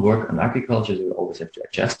normally don't work on agriculture, so we always have to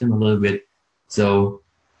adjust them a little bit. So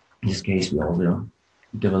in this case, we also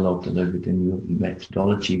developed a little bit a new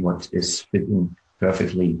methodology, what is fitting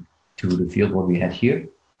perfectly to the field what we had here.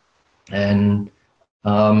 And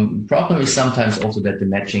problem is sometimes also that the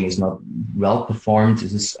matching is not well performed.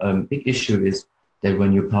 This is a big issue, is that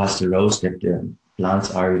when you pass the rows, that the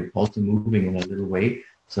plants are also moving in a little way.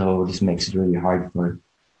 So this makes it really hard for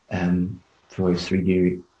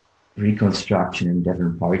 3D reconstruction in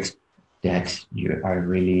different parts, that you are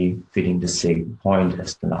really fitting the same point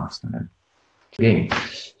as the last time. Okay.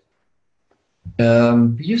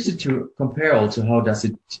 We used it to compare also how does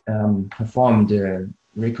it perform the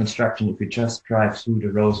reconstruction if you just drive through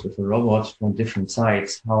the rows with a robot from different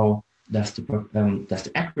sides. How does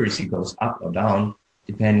the accuracy goes up or down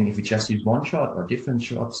depending if you just use one shot or different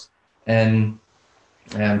shots. And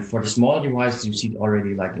for the small devices, you see it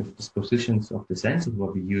already, like the positions of the sensors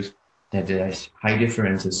what we use, that there's high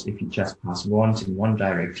differences if you just pass once in one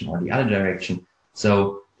direction or the other direction.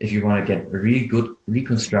 So if you want to get a really good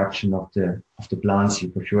reconstruction of the plants,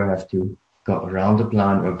 you for sure have to go around the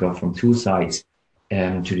plant or go from two sides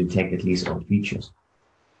to detect at least all features.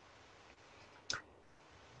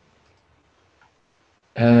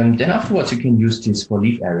 Then afterwards, you can use this for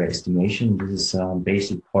leaf area estimation. This is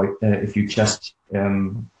basic point. If you just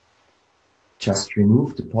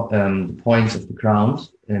remove the points of the ground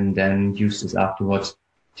and then use this afterwards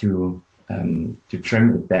to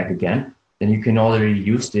trim it back again, then you can already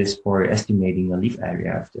use this for estimating a leaf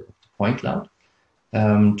area of the point cloud.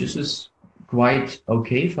 This is quite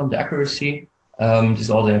okay from the accuracy. This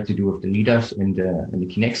all they have to do with the LiDARs and the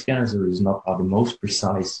Kinect scanners. So it's not the most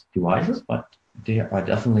precise devices, but they are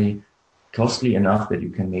definitely costly enough that you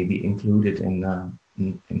can maybe include it in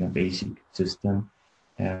a basic system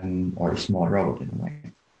or a small robot in a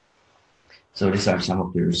way. So these are some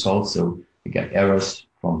of the results. So we get errors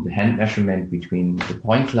from the hand measurement between the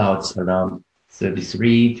point clouds around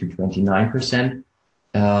 33 to 29%.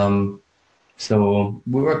 So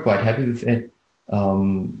we were quite happy with it.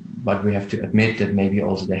 But we have to admit that maybe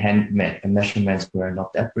also the hand measurements were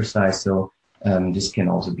not that precise. So this can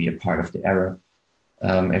also be a part of the error.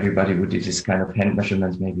 Everybody who did this kind of hand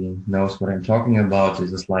measurements maybe knows what I'm talking about.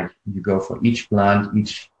 This is like you go for each plant,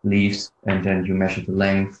 each leaves, and then you measure the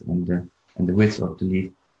length and the width of the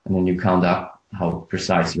leaf, and then you count up how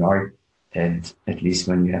precise you are. And at least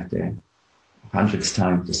when you have the hundreds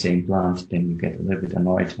times the same plant, then you get a little bit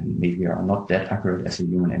annoyed and maybe you are not that accurate as a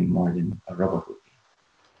human anymore than a robot would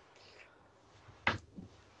be.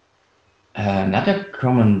 Another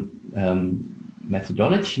common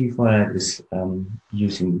methodology for that is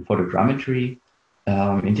using photogrammetry.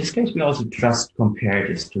 In this case, we also just compare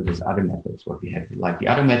this to these other methods, what we have. Like the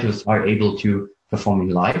other methods are able to perform in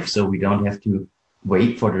live, so we don't have to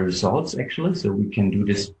wait for the results actually, so we can do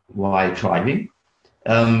this while driving.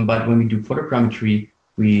 But when we do photogrammetry,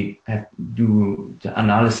 we have to do the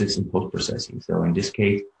analysis and post-processing. So in this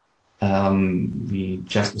case, we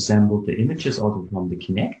just assembled the images also from the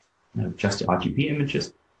Kinect, just the RGB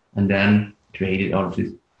images, and then created out of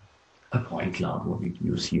this a point cloud, what we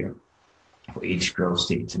use here for each growth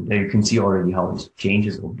stage. And there you can see already how this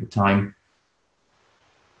changes over time.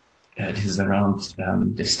 This is around,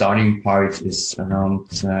 the starting part is around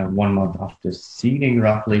 1 month after seeding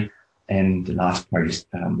roughly, and the last part is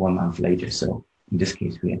 1 month later. So in this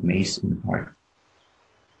case, we had maize in the part.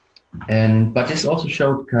 But this also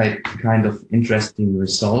showed kind of interesting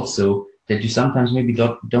results, so that you sometimes maybe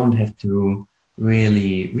don't have to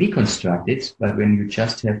really reconstruct it, but when you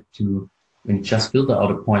just filter out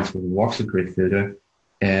the points with a voxel grid filter,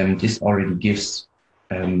 this already gives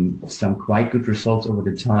some quite good results over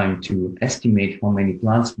the time to estimate how many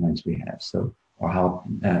plant spines we have, so or how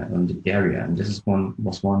on the area. And this is one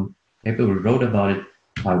paper we wrote about it.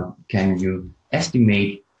 How can you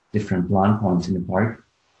estimate different plant points in the park?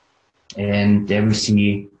 And there we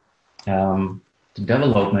see the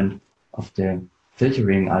development of the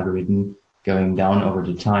filtering algorithm going down over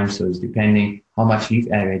the time. So it's depending how much leaf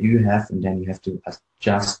area do you have, and then you have to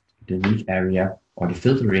adjust the leaf area or the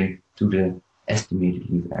filtering to the estimated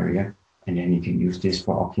leaf area, and then you can use this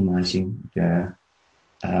for optimizing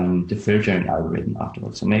the filtering algorithm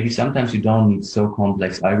afterwards. So maybe sometimes you don't need so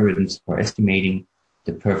complex algorithms for estimating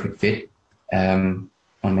the perfect fit. On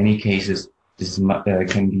many cases, this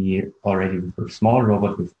can be already for a small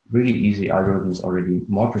robot with really easy algorithms, already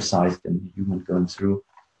more precise than the human going through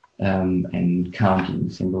and counting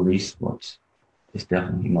single leaves, what is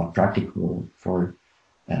definitely not practical for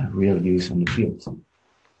real use on the field. So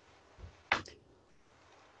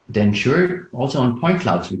then sure, also on point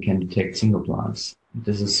clouds, we can detect single plants.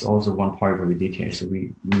 This is also one part where we did here. So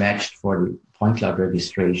we matched for the point cloud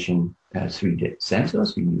registration 3D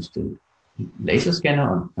sensors. We used the laser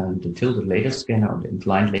scanner and the tilted laser scanner or the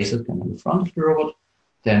inclined laser scanner on the front of the robot.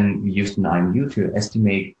 Then we used an IMU to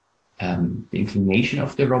estimate the inclination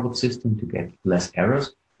of the robot system to get less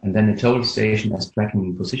errors. And then the total station as tracking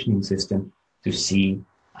and positioning system to see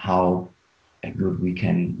how good we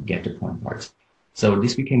can get the point parts. So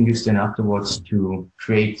this we can use then afterwards to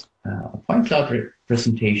create a point cloud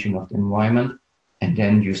representation of the environment, and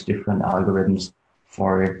then use different algorithms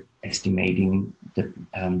for estimating the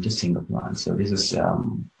single plant. So this is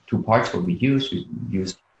two parts what we use. We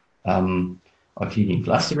used Euclidean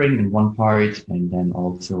clustering in one part, and then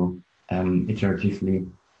also an iterative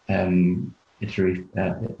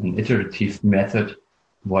method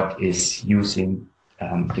what is using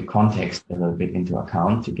the context a little bit into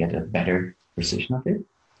account to get a better precision of it.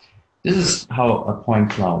 This is how a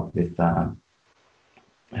point cloud with a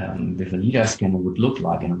LiDAR scanner would look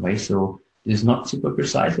like in a way. So it's not super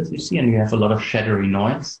precise as you see, and you have a lot of shadowy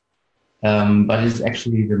noise. But it's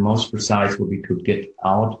actually the most precise what we could get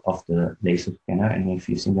out of the laser scanner. And if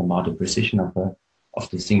you think about the precision of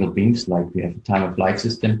the single beams, like we have a time of flight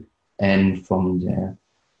system, and from the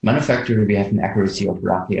manufacturer we have an accuracy of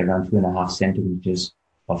roughly around 2.5 centimeters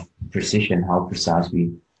of precision, how precise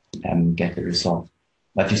we get the result.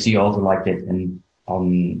 But you see also like that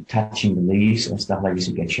on touching the leaves or stuff like this,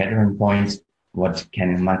 you get shattering points, what can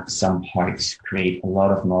in some parts create a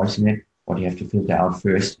lot of noise in it, what you have to filter out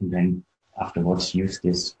first, and then afterwards use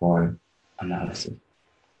this for analysis.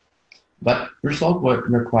 But results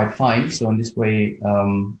were quite fine. So in this way,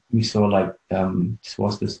 we saw like, this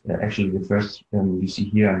was actually the first, you see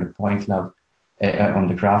here on the point cloud, on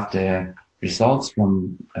the graph, the results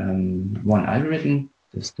from one algorithm.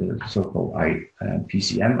 This is the so-called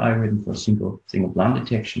PCM algorithm for single plant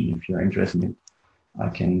detection. If you're interested in it, I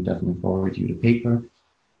can definitely forward you the paper.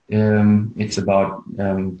 It's about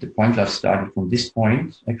the point cloud started from this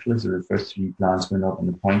point, actually. So the first 3 plants were not on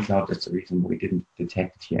the point cloud. That's the reason we didn't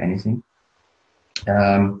detect here anything.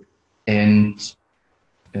 The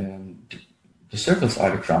circles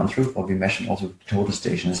are the ground truth, or we measure also the total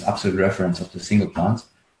station as absolute reference of the single plants.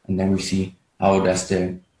 And then we see how does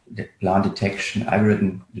the plant detection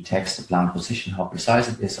algorithm detects the plant position, how precise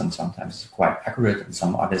it is, and sometimes it's quite accurate, and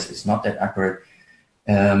some others it's not that accurate.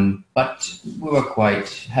 But we were quite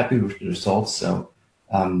happy with the results. So,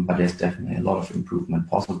 but there's definitely a lot of improvement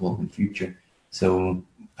possible in future. So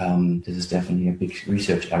this is definitely a big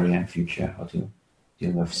research area in future, how to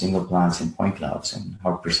deal with single plants and point clouds and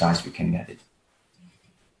how precise we can get it.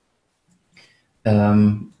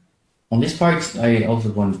 On this part, I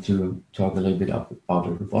also wanted to talk a little bit about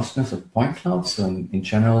the robustness of point clouds. So in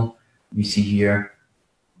general, we see here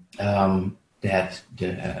that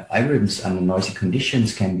the algorithms under noisy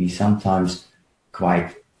conditions can be sometimes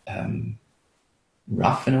quite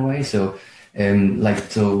rough in a way. So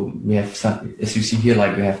so we have some, as you see here,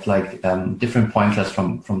 like we have like different point clouds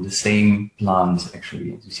from the same plants.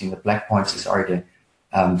 Actually, as you see in the black points, these are the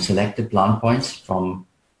selected plant points from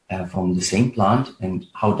the same plant, and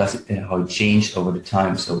how it changed over the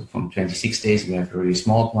time. So from 26 days we have a really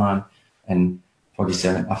small plant, and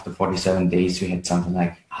after 47 days we had something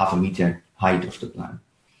like 0.5 meter height of the plant.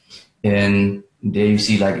 And there you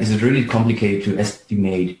see, like, is it really complicated to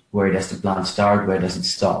estimate where does the plant start, where does it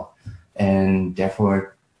stop? And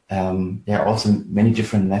therefore there are also many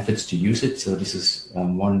different methods to use it. So this is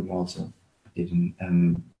one we also we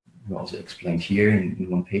also explained here in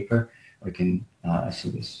one paper. I can I see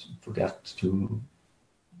this forgot to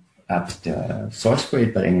add the source for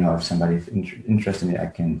it, but anyhow, if somebody is interested in it, I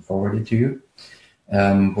can forward it to you.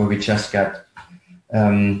 Where we just got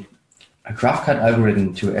a graph cut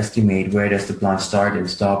algorithm to estimate where does the plant start and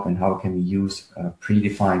stop, and how can we use a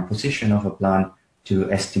predefined position of a plant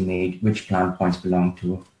to estimate which plant points belong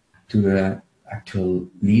to the actual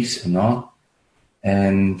leaves and all.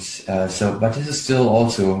 And but this is still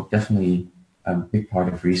also definitely a big part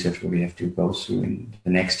of research where we have to go through in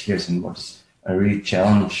the next years, and what's a real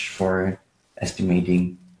challenge for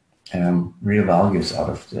estimating real values out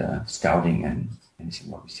of the scouting and see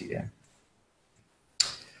what we see there.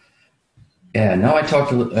 Yeah, now I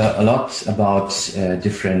talked a lot about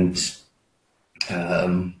different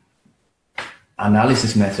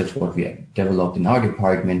analysis methods, what we have developed in our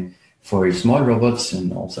department for small robots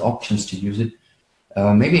and also options to use it.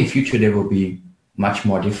 Maybe in future there will be much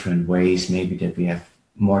more different ways, maybe that we have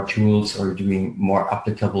more tools or doing more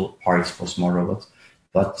applicable parts for small robots.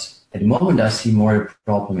 But at the moment I see more a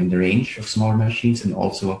problem in the range of small machines, and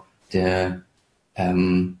also the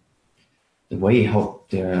way how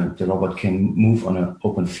the robot can move on an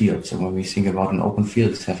open field. So when we think about an open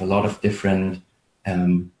field, it have a lot of different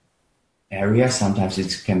areas. Sometimes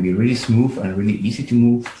it can be really smooth and really easy to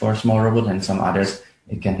move for a small robot, and some others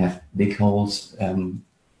it can have big holes,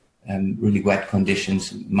 really wet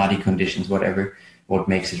conditions, muddy conditions, whatever, what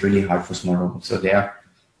makes it really hard for small robots. So there,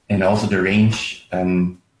 and also the range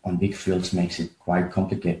on big fields makes it quite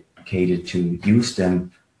complicated to use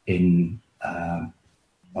them in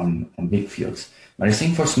on big fields. But I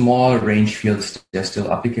think for small range fields, they're still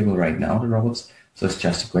applicable right now, the robots. So it's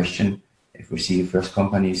just a question if we see the first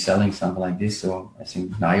company selling something like this. So I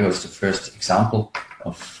think Nayo is the first example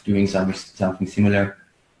of doing something similar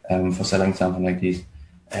for selling something like this.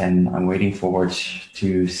 And I'm waiting forward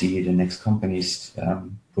to see the next companies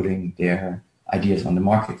putting their ideas on the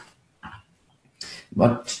market.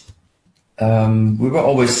 But we were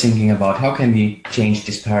always thinking about how can we change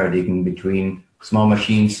this paradigm between small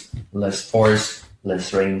machines, less force,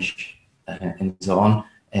 less range, and so on,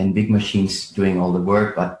 and big machines doing all the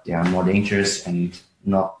work, but they are more dangerous and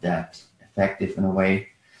not that effective in a way,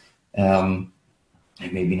 and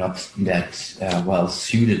maybe not that well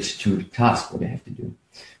suited to the task what they have to do.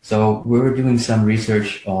 So we were doing some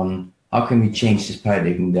research on how can we change this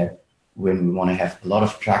paradigm that when we want to have a lot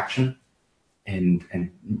of traction and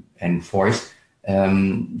force,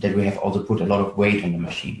 that we have also put a lot of weight on the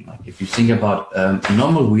machine. Like if you think about a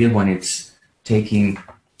normal wheel, when it's taking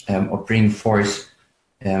or bringing force,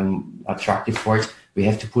 attractive force, we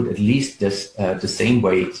have to put at least this the same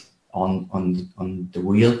weight on the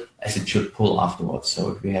wheel as it should pull afterwards. So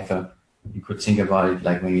if we have you could think about it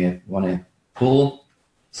like when you want to pull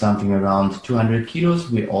something around 200 kilos,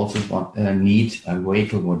 we also need a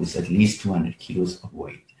vehicle what is at least 200 kilos of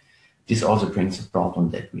weight. This also brings a problem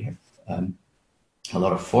that we have a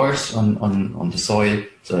lot of force on the soil,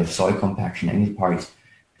 so if soil compaction any parts,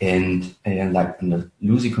 and like in the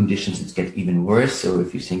loosey conditions it gets even worse. So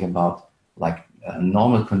if you think about like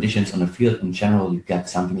normal conditions on a field in general, you get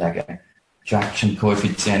something like a traction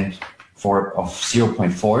coefficient of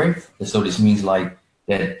 0.4. So this means like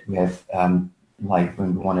that we have like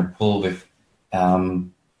when we want to pull with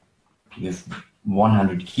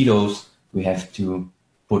 100 kilos, we have to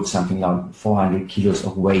put something like 400 kilos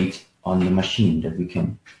of weight on the machine that we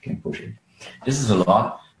can push it. This is a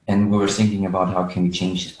lot, and we were thinking about how can we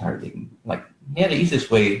change this paradigm. Like, yeah, the easiest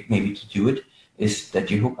way maybe to do it is that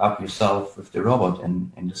you hook up yourself with the robot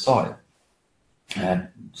and the soil.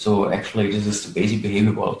 So actually, this is the basic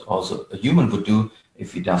behavior what also a human would do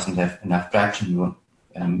if he doesn't have enough traction. He will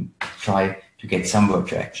try to get some more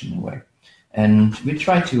traction away. And we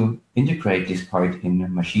try to integrate this part in a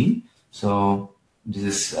machine. So this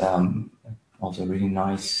is also a really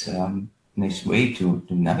nice way to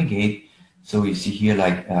navigate. So you see here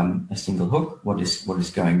like a single hook, what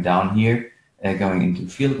is going down here, going into the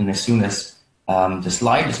field, and as soon as the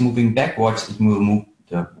slide is moving backwards, it will move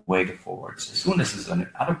the weight forwards. As soon as it's on the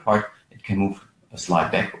other part, it can move a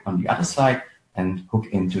slide back on the other side and hook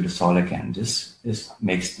into the soil again. This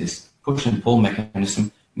makes this push and pull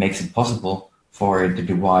mechanism makes it possible for the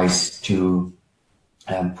device to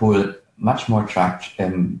pull much more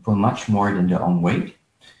pull much more than their own weight.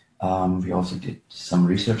 We also did some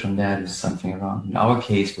research on that. It's something around, in our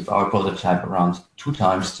case, with our prototype, around 2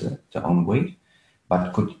 times the own weight,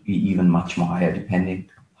 but could be even much more higher depending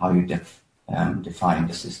how you define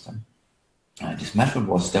the system. This method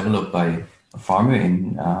was developed by a farmer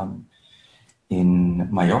in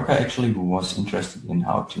Mallorca, actually, who was interested in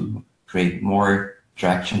how to create more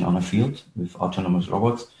traction on a field with autonomous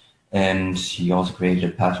robots. And he also created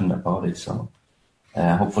a patent about it. So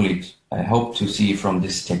hopefully, I hope to see from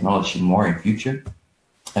this technology more in future.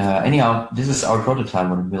 Anyhow, this is our prototype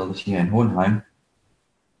what we built here in Hohenheim.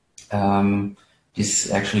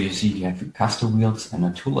 This actually, you see, you have caster wheels and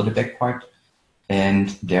a tool at the back part. And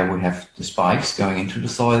there we have the spikes going into the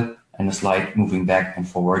soil and a slide moving back and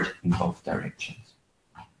forward in both directions.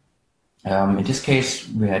 In this case,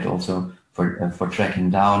 we had also for tracking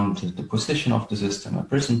down to the position of the system a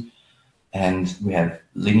prism, and we have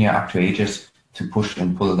linear actuators to push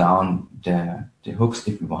and pull down the hooks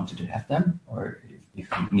if we wanted to have them, or if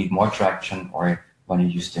we need more traction or want to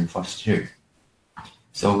use them for steering.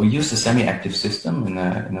 So we use a semi-active system in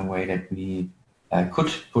a way that we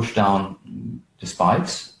could push down the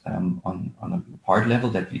spikes on a part level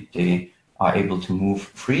that they are able to move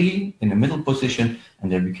freely in the middle position,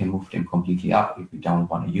 and then we can move them completely up if we don't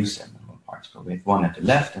want to use them in one part. So we have one at the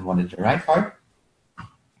left and one at the right part.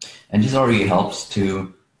 And this already helps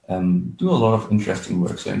to do a lot of interesting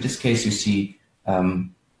work. So in this case, you see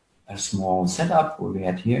a small setup where we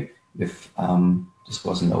had here with, this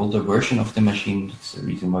was an older version of the machine. That's the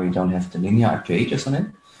reason why we don't have the linear actuators on it.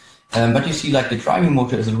 But you see, like, the driving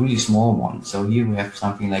motor is a really small one. So here we have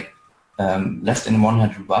something like less than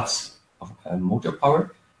 100 watts of motor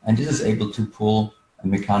power. And this is able to pull a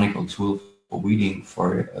mechanical tool for weeding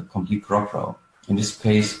for a complete crop row. In this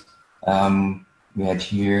case, we had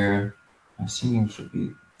here, I think it should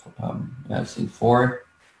be, I think 4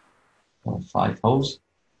 or 5 holes.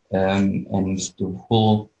 And the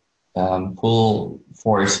whole pull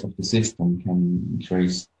force of the system can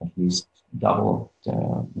increase at least double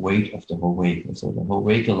the weight of the whole vehicle. So the whole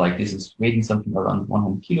vehicle, like this, is weighing something around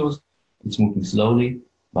 100 kilos. It's moving slowly,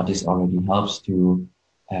 but this already helps to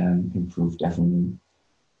improve definitely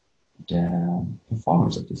the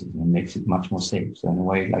performance of the system and makes it much more safe. So in a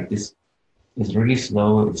way, like, this is really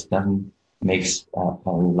slow. It doesn't makes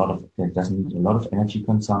it doesn't need a lot of energy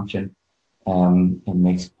consumption, and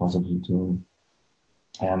makes it possible to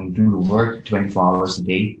do the work 24 hours a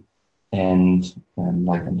day. And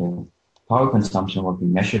like on the power consumption, what we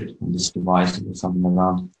measured in this device, it was something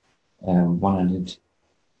around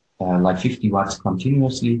 50 watts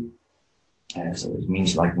continuously. So it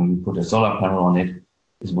means, like, when we put a solar panel on it,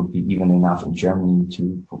 this would be even enough in Germany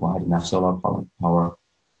to provide enough solar power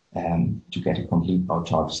to get a complete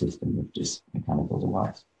autark system with this mechanical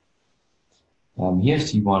device. Here you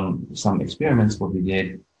see some experiments what we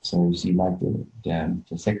did. So you see, like,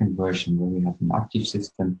 the second version where we have an active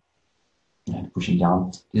system pushing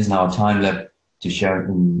down. This is now a time lapse to show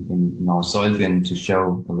in our soil bin, to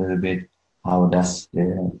show a little bit how does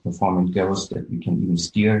the performance goes, that we can even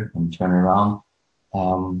steer and turn around.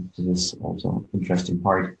 This is also an interesting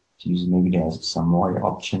part to use. Maybe there's some more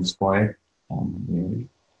options for it. We're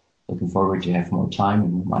looking forward to have more time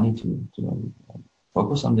and more money to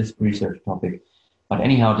focus on this research topic. But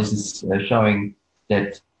anyhow, this is showing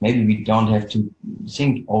that maybe we don't have to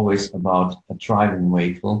think always about a driving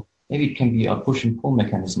vehicle. Maybe it can be a push and pull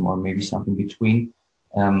mechanism, or maybe something between,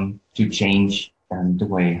 to change the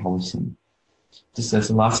way how we think. This is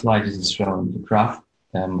the last slide. This is showing the graph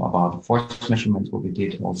about force measurements, what we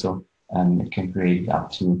did also. It can create up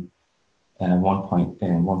to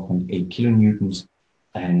 1.8 kilonewtons,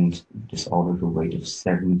 and this all with a weight of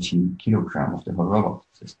 70 kilograms of the whole robot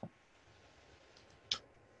system.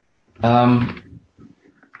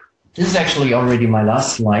 This is actually already my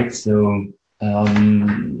last slide. So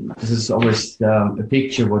this is always a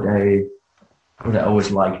picture what I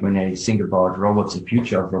always like when I think about robots, the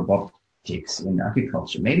future of robotics in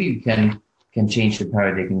agriculture. Maybe we can change the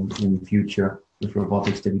paradigm in the future with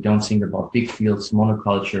robotics, that we don't think about big fields,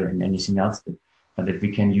 monoculture, and anything else, but that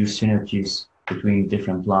we can use synergies between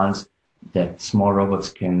different plants, that small robots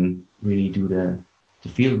can really do the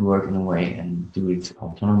field work in a way and do it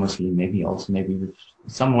autonomously, maybe with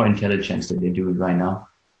some more intelligence than they do it right now.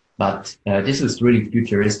 But this is really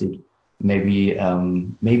futuristic. Maybe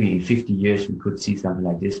in 50 years we could see something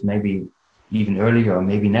like this, maybe even earlier, or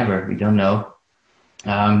maybe never, we don't know.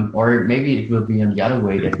 Or maybe it will be on the other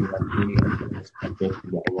way, that we are really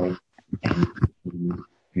the other way, and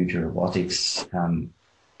future robotics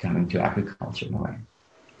coming to agriculture in a way.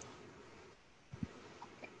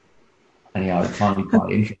 Anyhow, it found it quite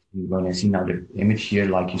interesting when I see now the image here,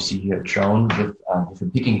 like you see here, a drone with a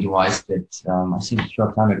picking device that I think a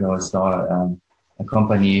short time ago I saw a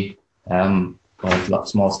company or a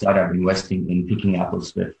small startup investing in picking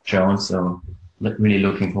apples with drones. So really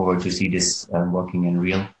looking forward to see this working in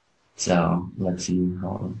real. So let's see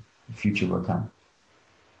how the future will come.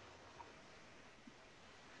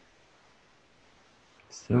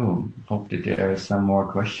 So hope that there are some more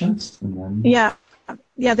questions. And then... Yeah,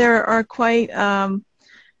 there are quite a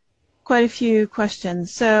few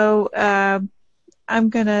questions. So I'm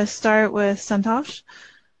gonna start with Santosh.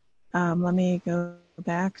 Let me go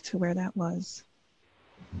back to where that was.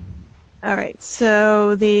 All right,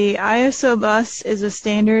 so the ISO bus is a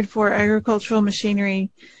standard for agricultural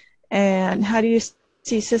machinery, and how do you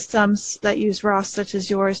see systems that use ROS, such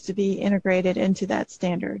as yours, to be integrated into that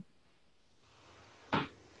standard?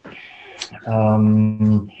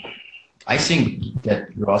 I think that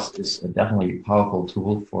ROS is definitely a powerful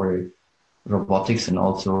tool for robotics, and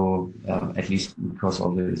also at least because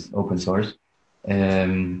of this open source.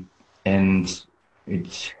 And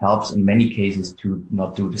it helps in many cases to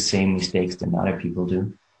not do the same mistakes than other people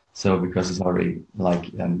do. So because it's already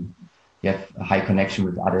like you have a high connection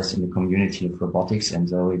with others in the community of robotics, and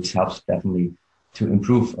so it helps definitely to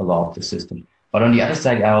improve a lot of the system. But on the other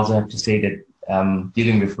side, I also have to say that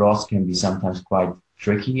dealing with ROS can be sometimes quite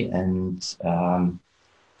tricky, and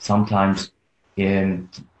sometimes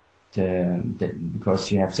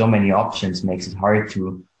because you have so many options makes it hard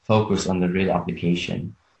to focus on the real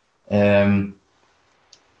application.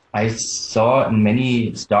 I saw in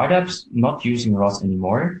many startups not using ROS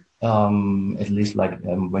anymore, at least like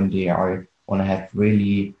when they want to have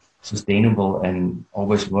really sustainable and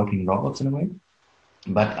always working robots in a way.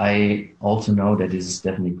 But I also know that it is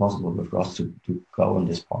definitely possible with ROS to go on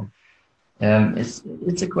this part.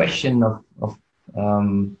 It's a question of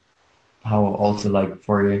how also like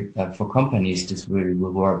for companies this really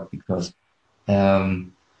will work, because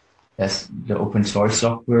as the open source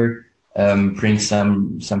software brings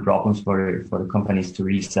some problems for the companies to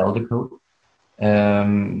resell the code.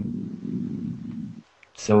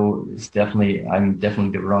 So I'm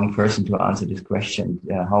definitely the wrong person to answer this question.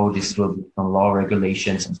 How this will be from law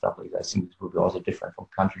regulations and stuff like that. I think it will be also different from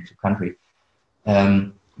country to country.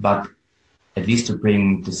 But at least to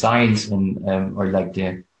bring the science and or like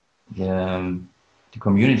the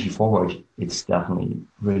community forward, it's definitely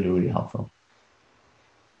really, really helpful.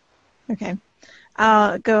 Okay.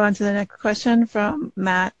 I'll go on to the next question from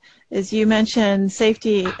Matt. Is you mentioned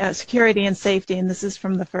safety, security and safety, and this is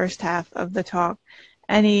from the first half of the talk.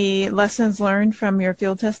 Any lessons learned from your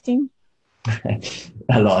field testing?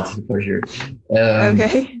 A lot, for sure.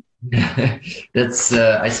 Okay. That's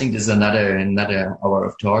I think this is another hour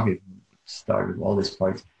of talk. If we start with all these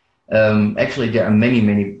parts. Actually, there are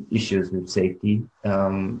many issues with safety,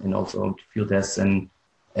 and also field tests, and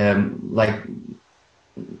like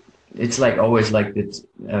it's like always like it's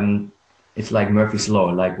like Murphy's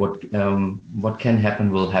law. Like what can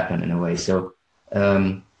happen will happen in a way. So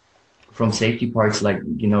from safety parts, like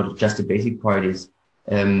just the basic part is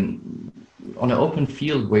on an open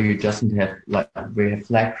field where you doesn't have where you have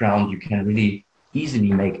flat ground, you can really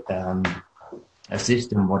easily make a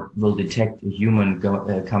system what will detect a human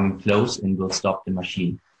coming close and will stop the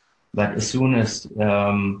machine. But as soon as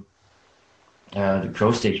the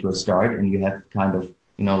grow stage will start and you have kind of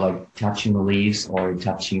like touching leaves or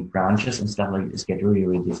touching branches and stuff like this, get really,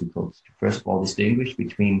 really difficult to first of all distinguish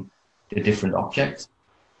between the different objects.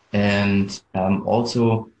 And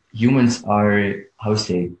also humans are,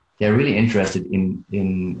 they're really interested in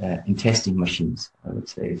testing machines, I would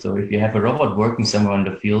say. So if you have a robot working somewhere in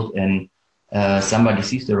the field and somebody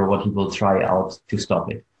sees the robot, he will try out to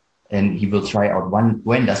stop it. And he will try out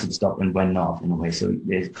when does it stop and when not, in a way. So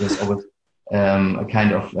there's always a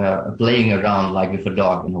kind of playing around like with a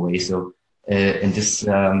dog in a way. So and this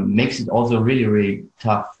makes it also really, really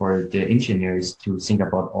tough for the engineers to think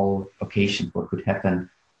about all occasions what could happen.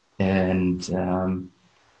 And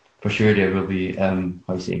for sure there will be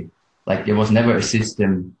like there was never a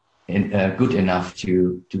system good enough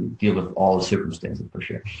to deal with all circumstances, for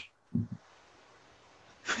sure.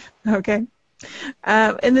 Okay.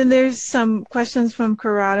 And then there's some questions from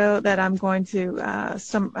Corrado that I'm going to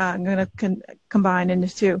combine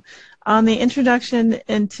into two. On the introduction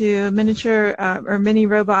into miniature or mini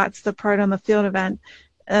robots, the part on the field event,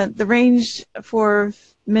 the range for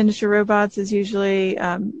miniature robots is usually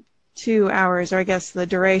 2 hours, or I guess the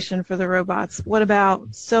duration for the robots. What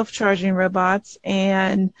about self-charging robots?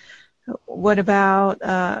 And what about,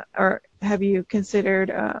 or have you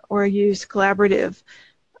considered or used collaborative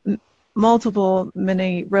multiple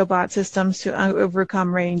mini robot systems to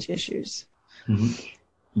overcome range issues? Mm-hmm.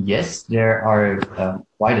 Yes, there are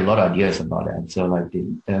quite a lot of ideas about that. So like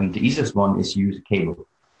the easiest one is use a cable,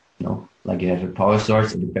 like you have a power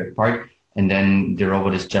source in the back part, and then the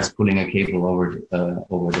robot is just pulling a cable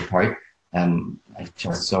over the part. I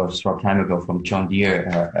just saw a short time ago from John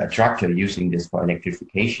Deere a tractor using this for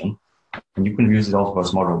electrification, and you can use it also for a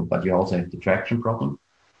small robot, but you also have the traction problem.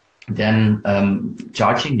 Then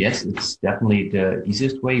charging, yes, it's definitely the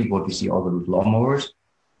easiest way. What we see also with lawnmowers,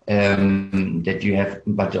 that you have,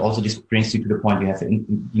 but also this brings you to the point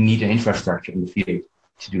you need an infrastructure in the field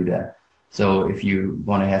to do that. So if you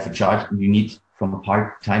want to have a charge, you need from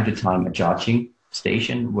time to time a charging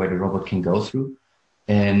station where the robot can go through,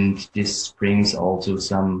 and this brings also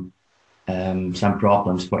some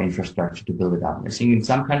problems for infrastructure to build it up. I think in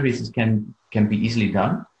some countries this can be easily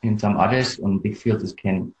done. In some others, on big fields, this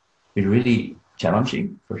can be really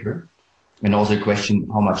challenging for sure. And also a question,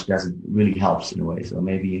 how much does it really helps in a way? So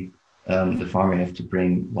maybe the farmer have to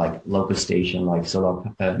bring like local station, like solar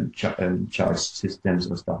charge systems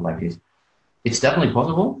or stuff like this. It's definitely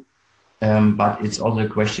possible, but it's also a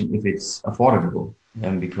question if it's affordable,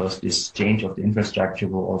 because this change of the infrastructure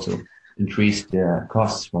will also increase the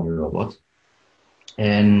costs for the robot.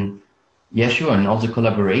 And yeah, sure. And also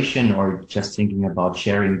collaboration or just thinking about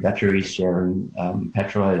sharing batteries, sharing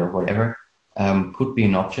petrol or whatever could be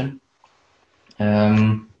an option.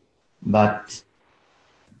 But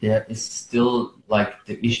there is still like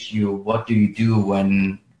the issue, what do you do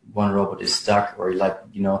when one robot is stuck, or like,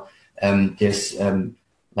 there's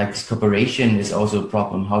like this cooperation is also a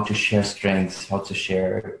problem, how to share strengths, how to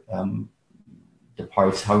share the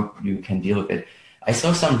parts, how you can deal with it. I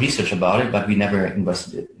saw some research about it, but we never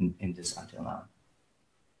invested in this until now.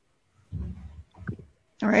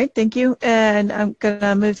 All right, thank you. And I'm going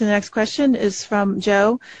to move to the next question is from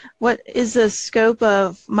Joe. What is the scope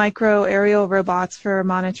of micro aerial robots for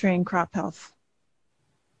monitoring crop health?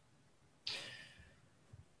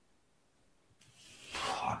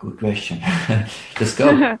 Oh, good question. The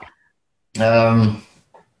scope.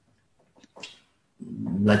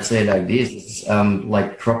 Let's say like this,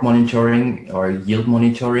 like crop monitoring or yield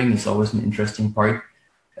monitoring is always an interesting part.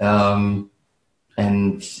 And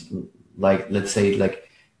like, let's say like,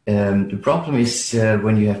 the problem is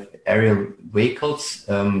when you have aerial vehicles,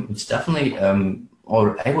 it's definitely,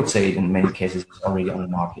 or I would say in many cases, it's already on the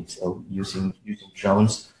market. So using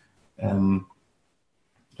drones,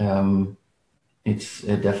 it's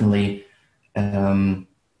definitely,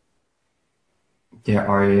 there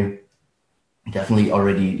are definitely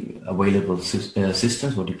already available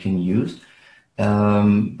systems what you can use.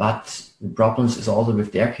 But the problems is also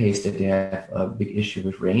with their case that they have a big issue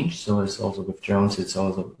with range. So it's also with drones, it's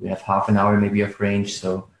also, we have half an hour maybe of range.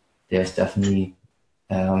 So there's definitely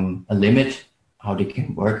a limit how they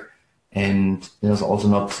can work. And there's also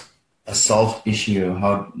not a solved issue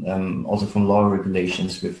how also from law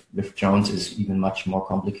regulations with drones is even much more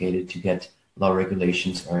complicated to get law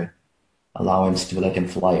regulations or allowance to let them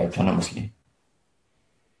fly autonomously.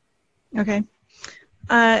 Okay.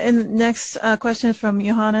 And the next question is from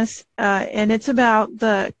Johannes, and it's about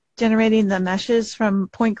generating the meshes from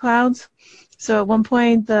point clouds. So at one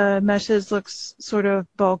point, the meshes looks sort of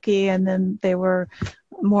bulky, and then they were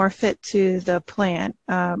more fit to the plant.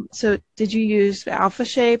 So did you use alpha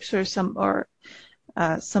shapes or some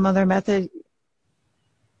other method,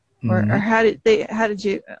 or how did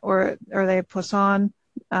you, or are they Poisson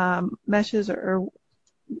meshes, or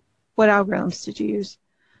what algorithms did you use?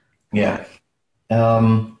 Yeah.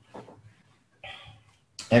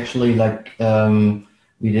 Actually, like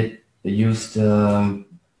we used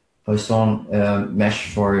Poisson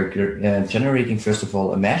mesh for generating, first of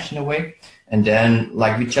all, a mesh in a way. And then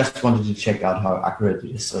like we just wanted to check out how accurate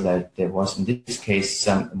it is, so that there was, in this case,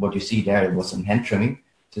 what you see there, it was some hand trimming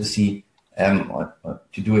to see, to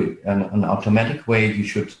do it in an automatic way. You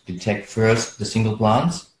should detect first the single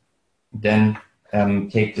plants, then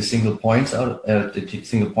take the single points out, the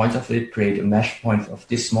single points of it, create a mesh point of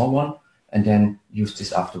this small one, and then use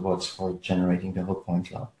this afterwards for generating the whole point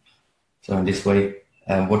cloud. So in this way,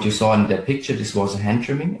 what you saw in that picture, this was a hand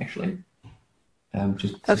trimming actually,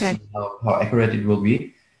 just to see how accurate it will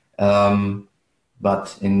be. But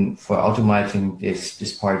for automating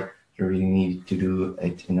this part, you really need to do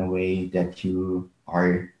it in a way that you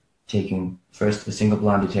are taking first a single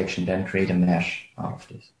plant detection, then create a mesh out of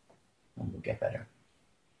this. And we'll get better.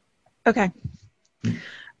 Okay.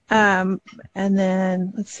 And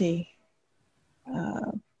then let's see.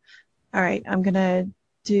 All right, I'm gonna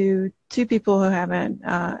do two people who haven't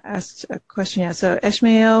asked a question yet. So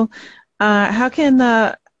Ishmael,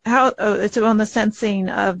 it's on the sensing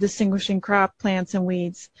of distinguishing crop plants and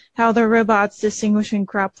weeds. How the robots distinguishing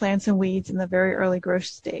crop plants and weeds in the very early growth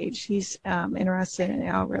stage. He's interested in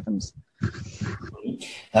algorithms.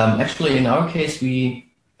 Actually, in our case, we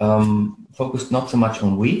focused not so much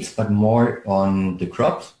on weeds, but more on the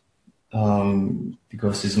crops,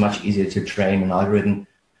 because it's much easier to train an algorithm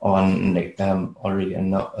on already a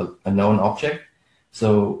known object.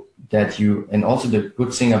 So that you, and also the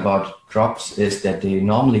good thing about crops is that they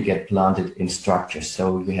normally get planted in structures.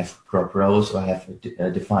 So you have crop rows or have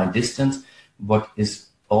a defined distance, what is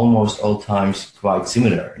almost all times quite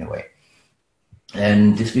similar in a way.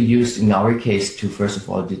 And this we used in our case to first of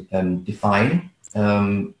all define,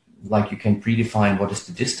 like you can predefine what is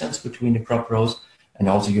the distance between the crop rows, and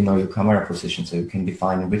also you know your camera position, so you can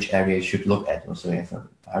define in which area you should look at. Also you have an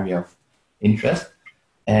area of interest.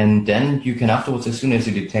 And then you can afterwards, as soon as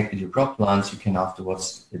you detected your crop plants, you can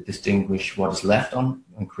afterwards distinguish what is left on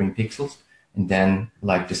green pixels, and then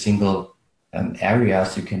like the single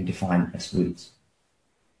areas you can define as weeds.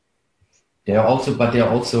 There are also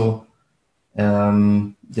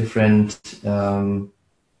different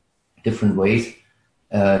ways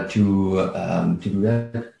to do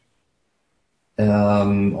that.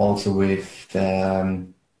 Also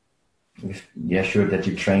sure that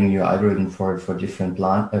you train your algorithm for different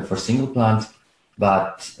for single plants,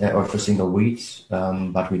 but or for single weeds,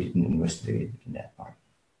 but we didn't investigate in that part.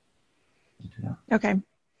 Okay.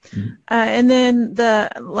 Mm-hmm. And then the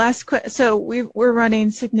last question. So we're running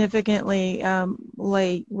significantly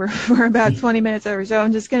late. We're about 20 minutes over. So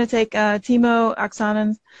I'm just going to take Timo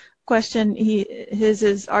Oksanen's question. His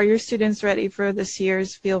is: are your students ready for this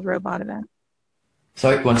year's field robot event?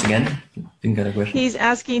 Sorry, once again, didn't get a question. He's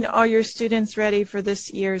asking, are your students ready for this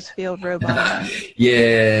year's field robot event?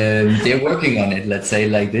 Yeah, they're working on it. Let's say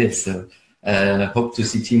like this. So hope to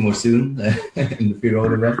see Timo soon in the field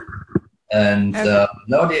robot event. And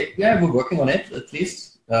okay. We're working on it at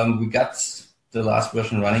least. We got the last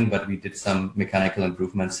version running, but we did some mechanical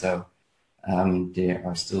improvements. So they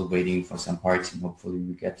are still waiting for some parts, and hopefully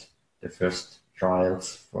we get the first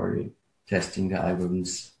trials for testing the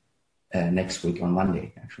algorithms next week on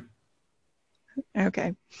Monday, actually.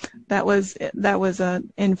 Okay, that was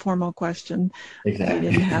an informal question. Exactly.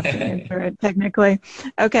 You didn't have to answer it technically.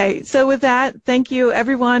 Okay, so with that, thank you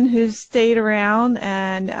everyone who stayed around.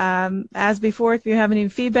 And as before, if you have any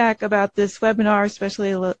feedback about this webinar,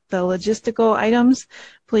 especially the logistical items,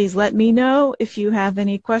 please let me know. If you have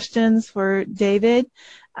any questions for David,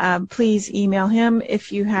 please email him.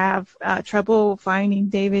 If you have trouble finding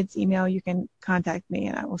David's email, you can contact me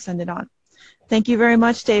and I will send it on. Thank you very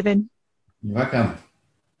much, David. You're welcome.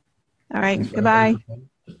 All right. Goodbye.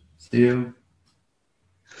 See you.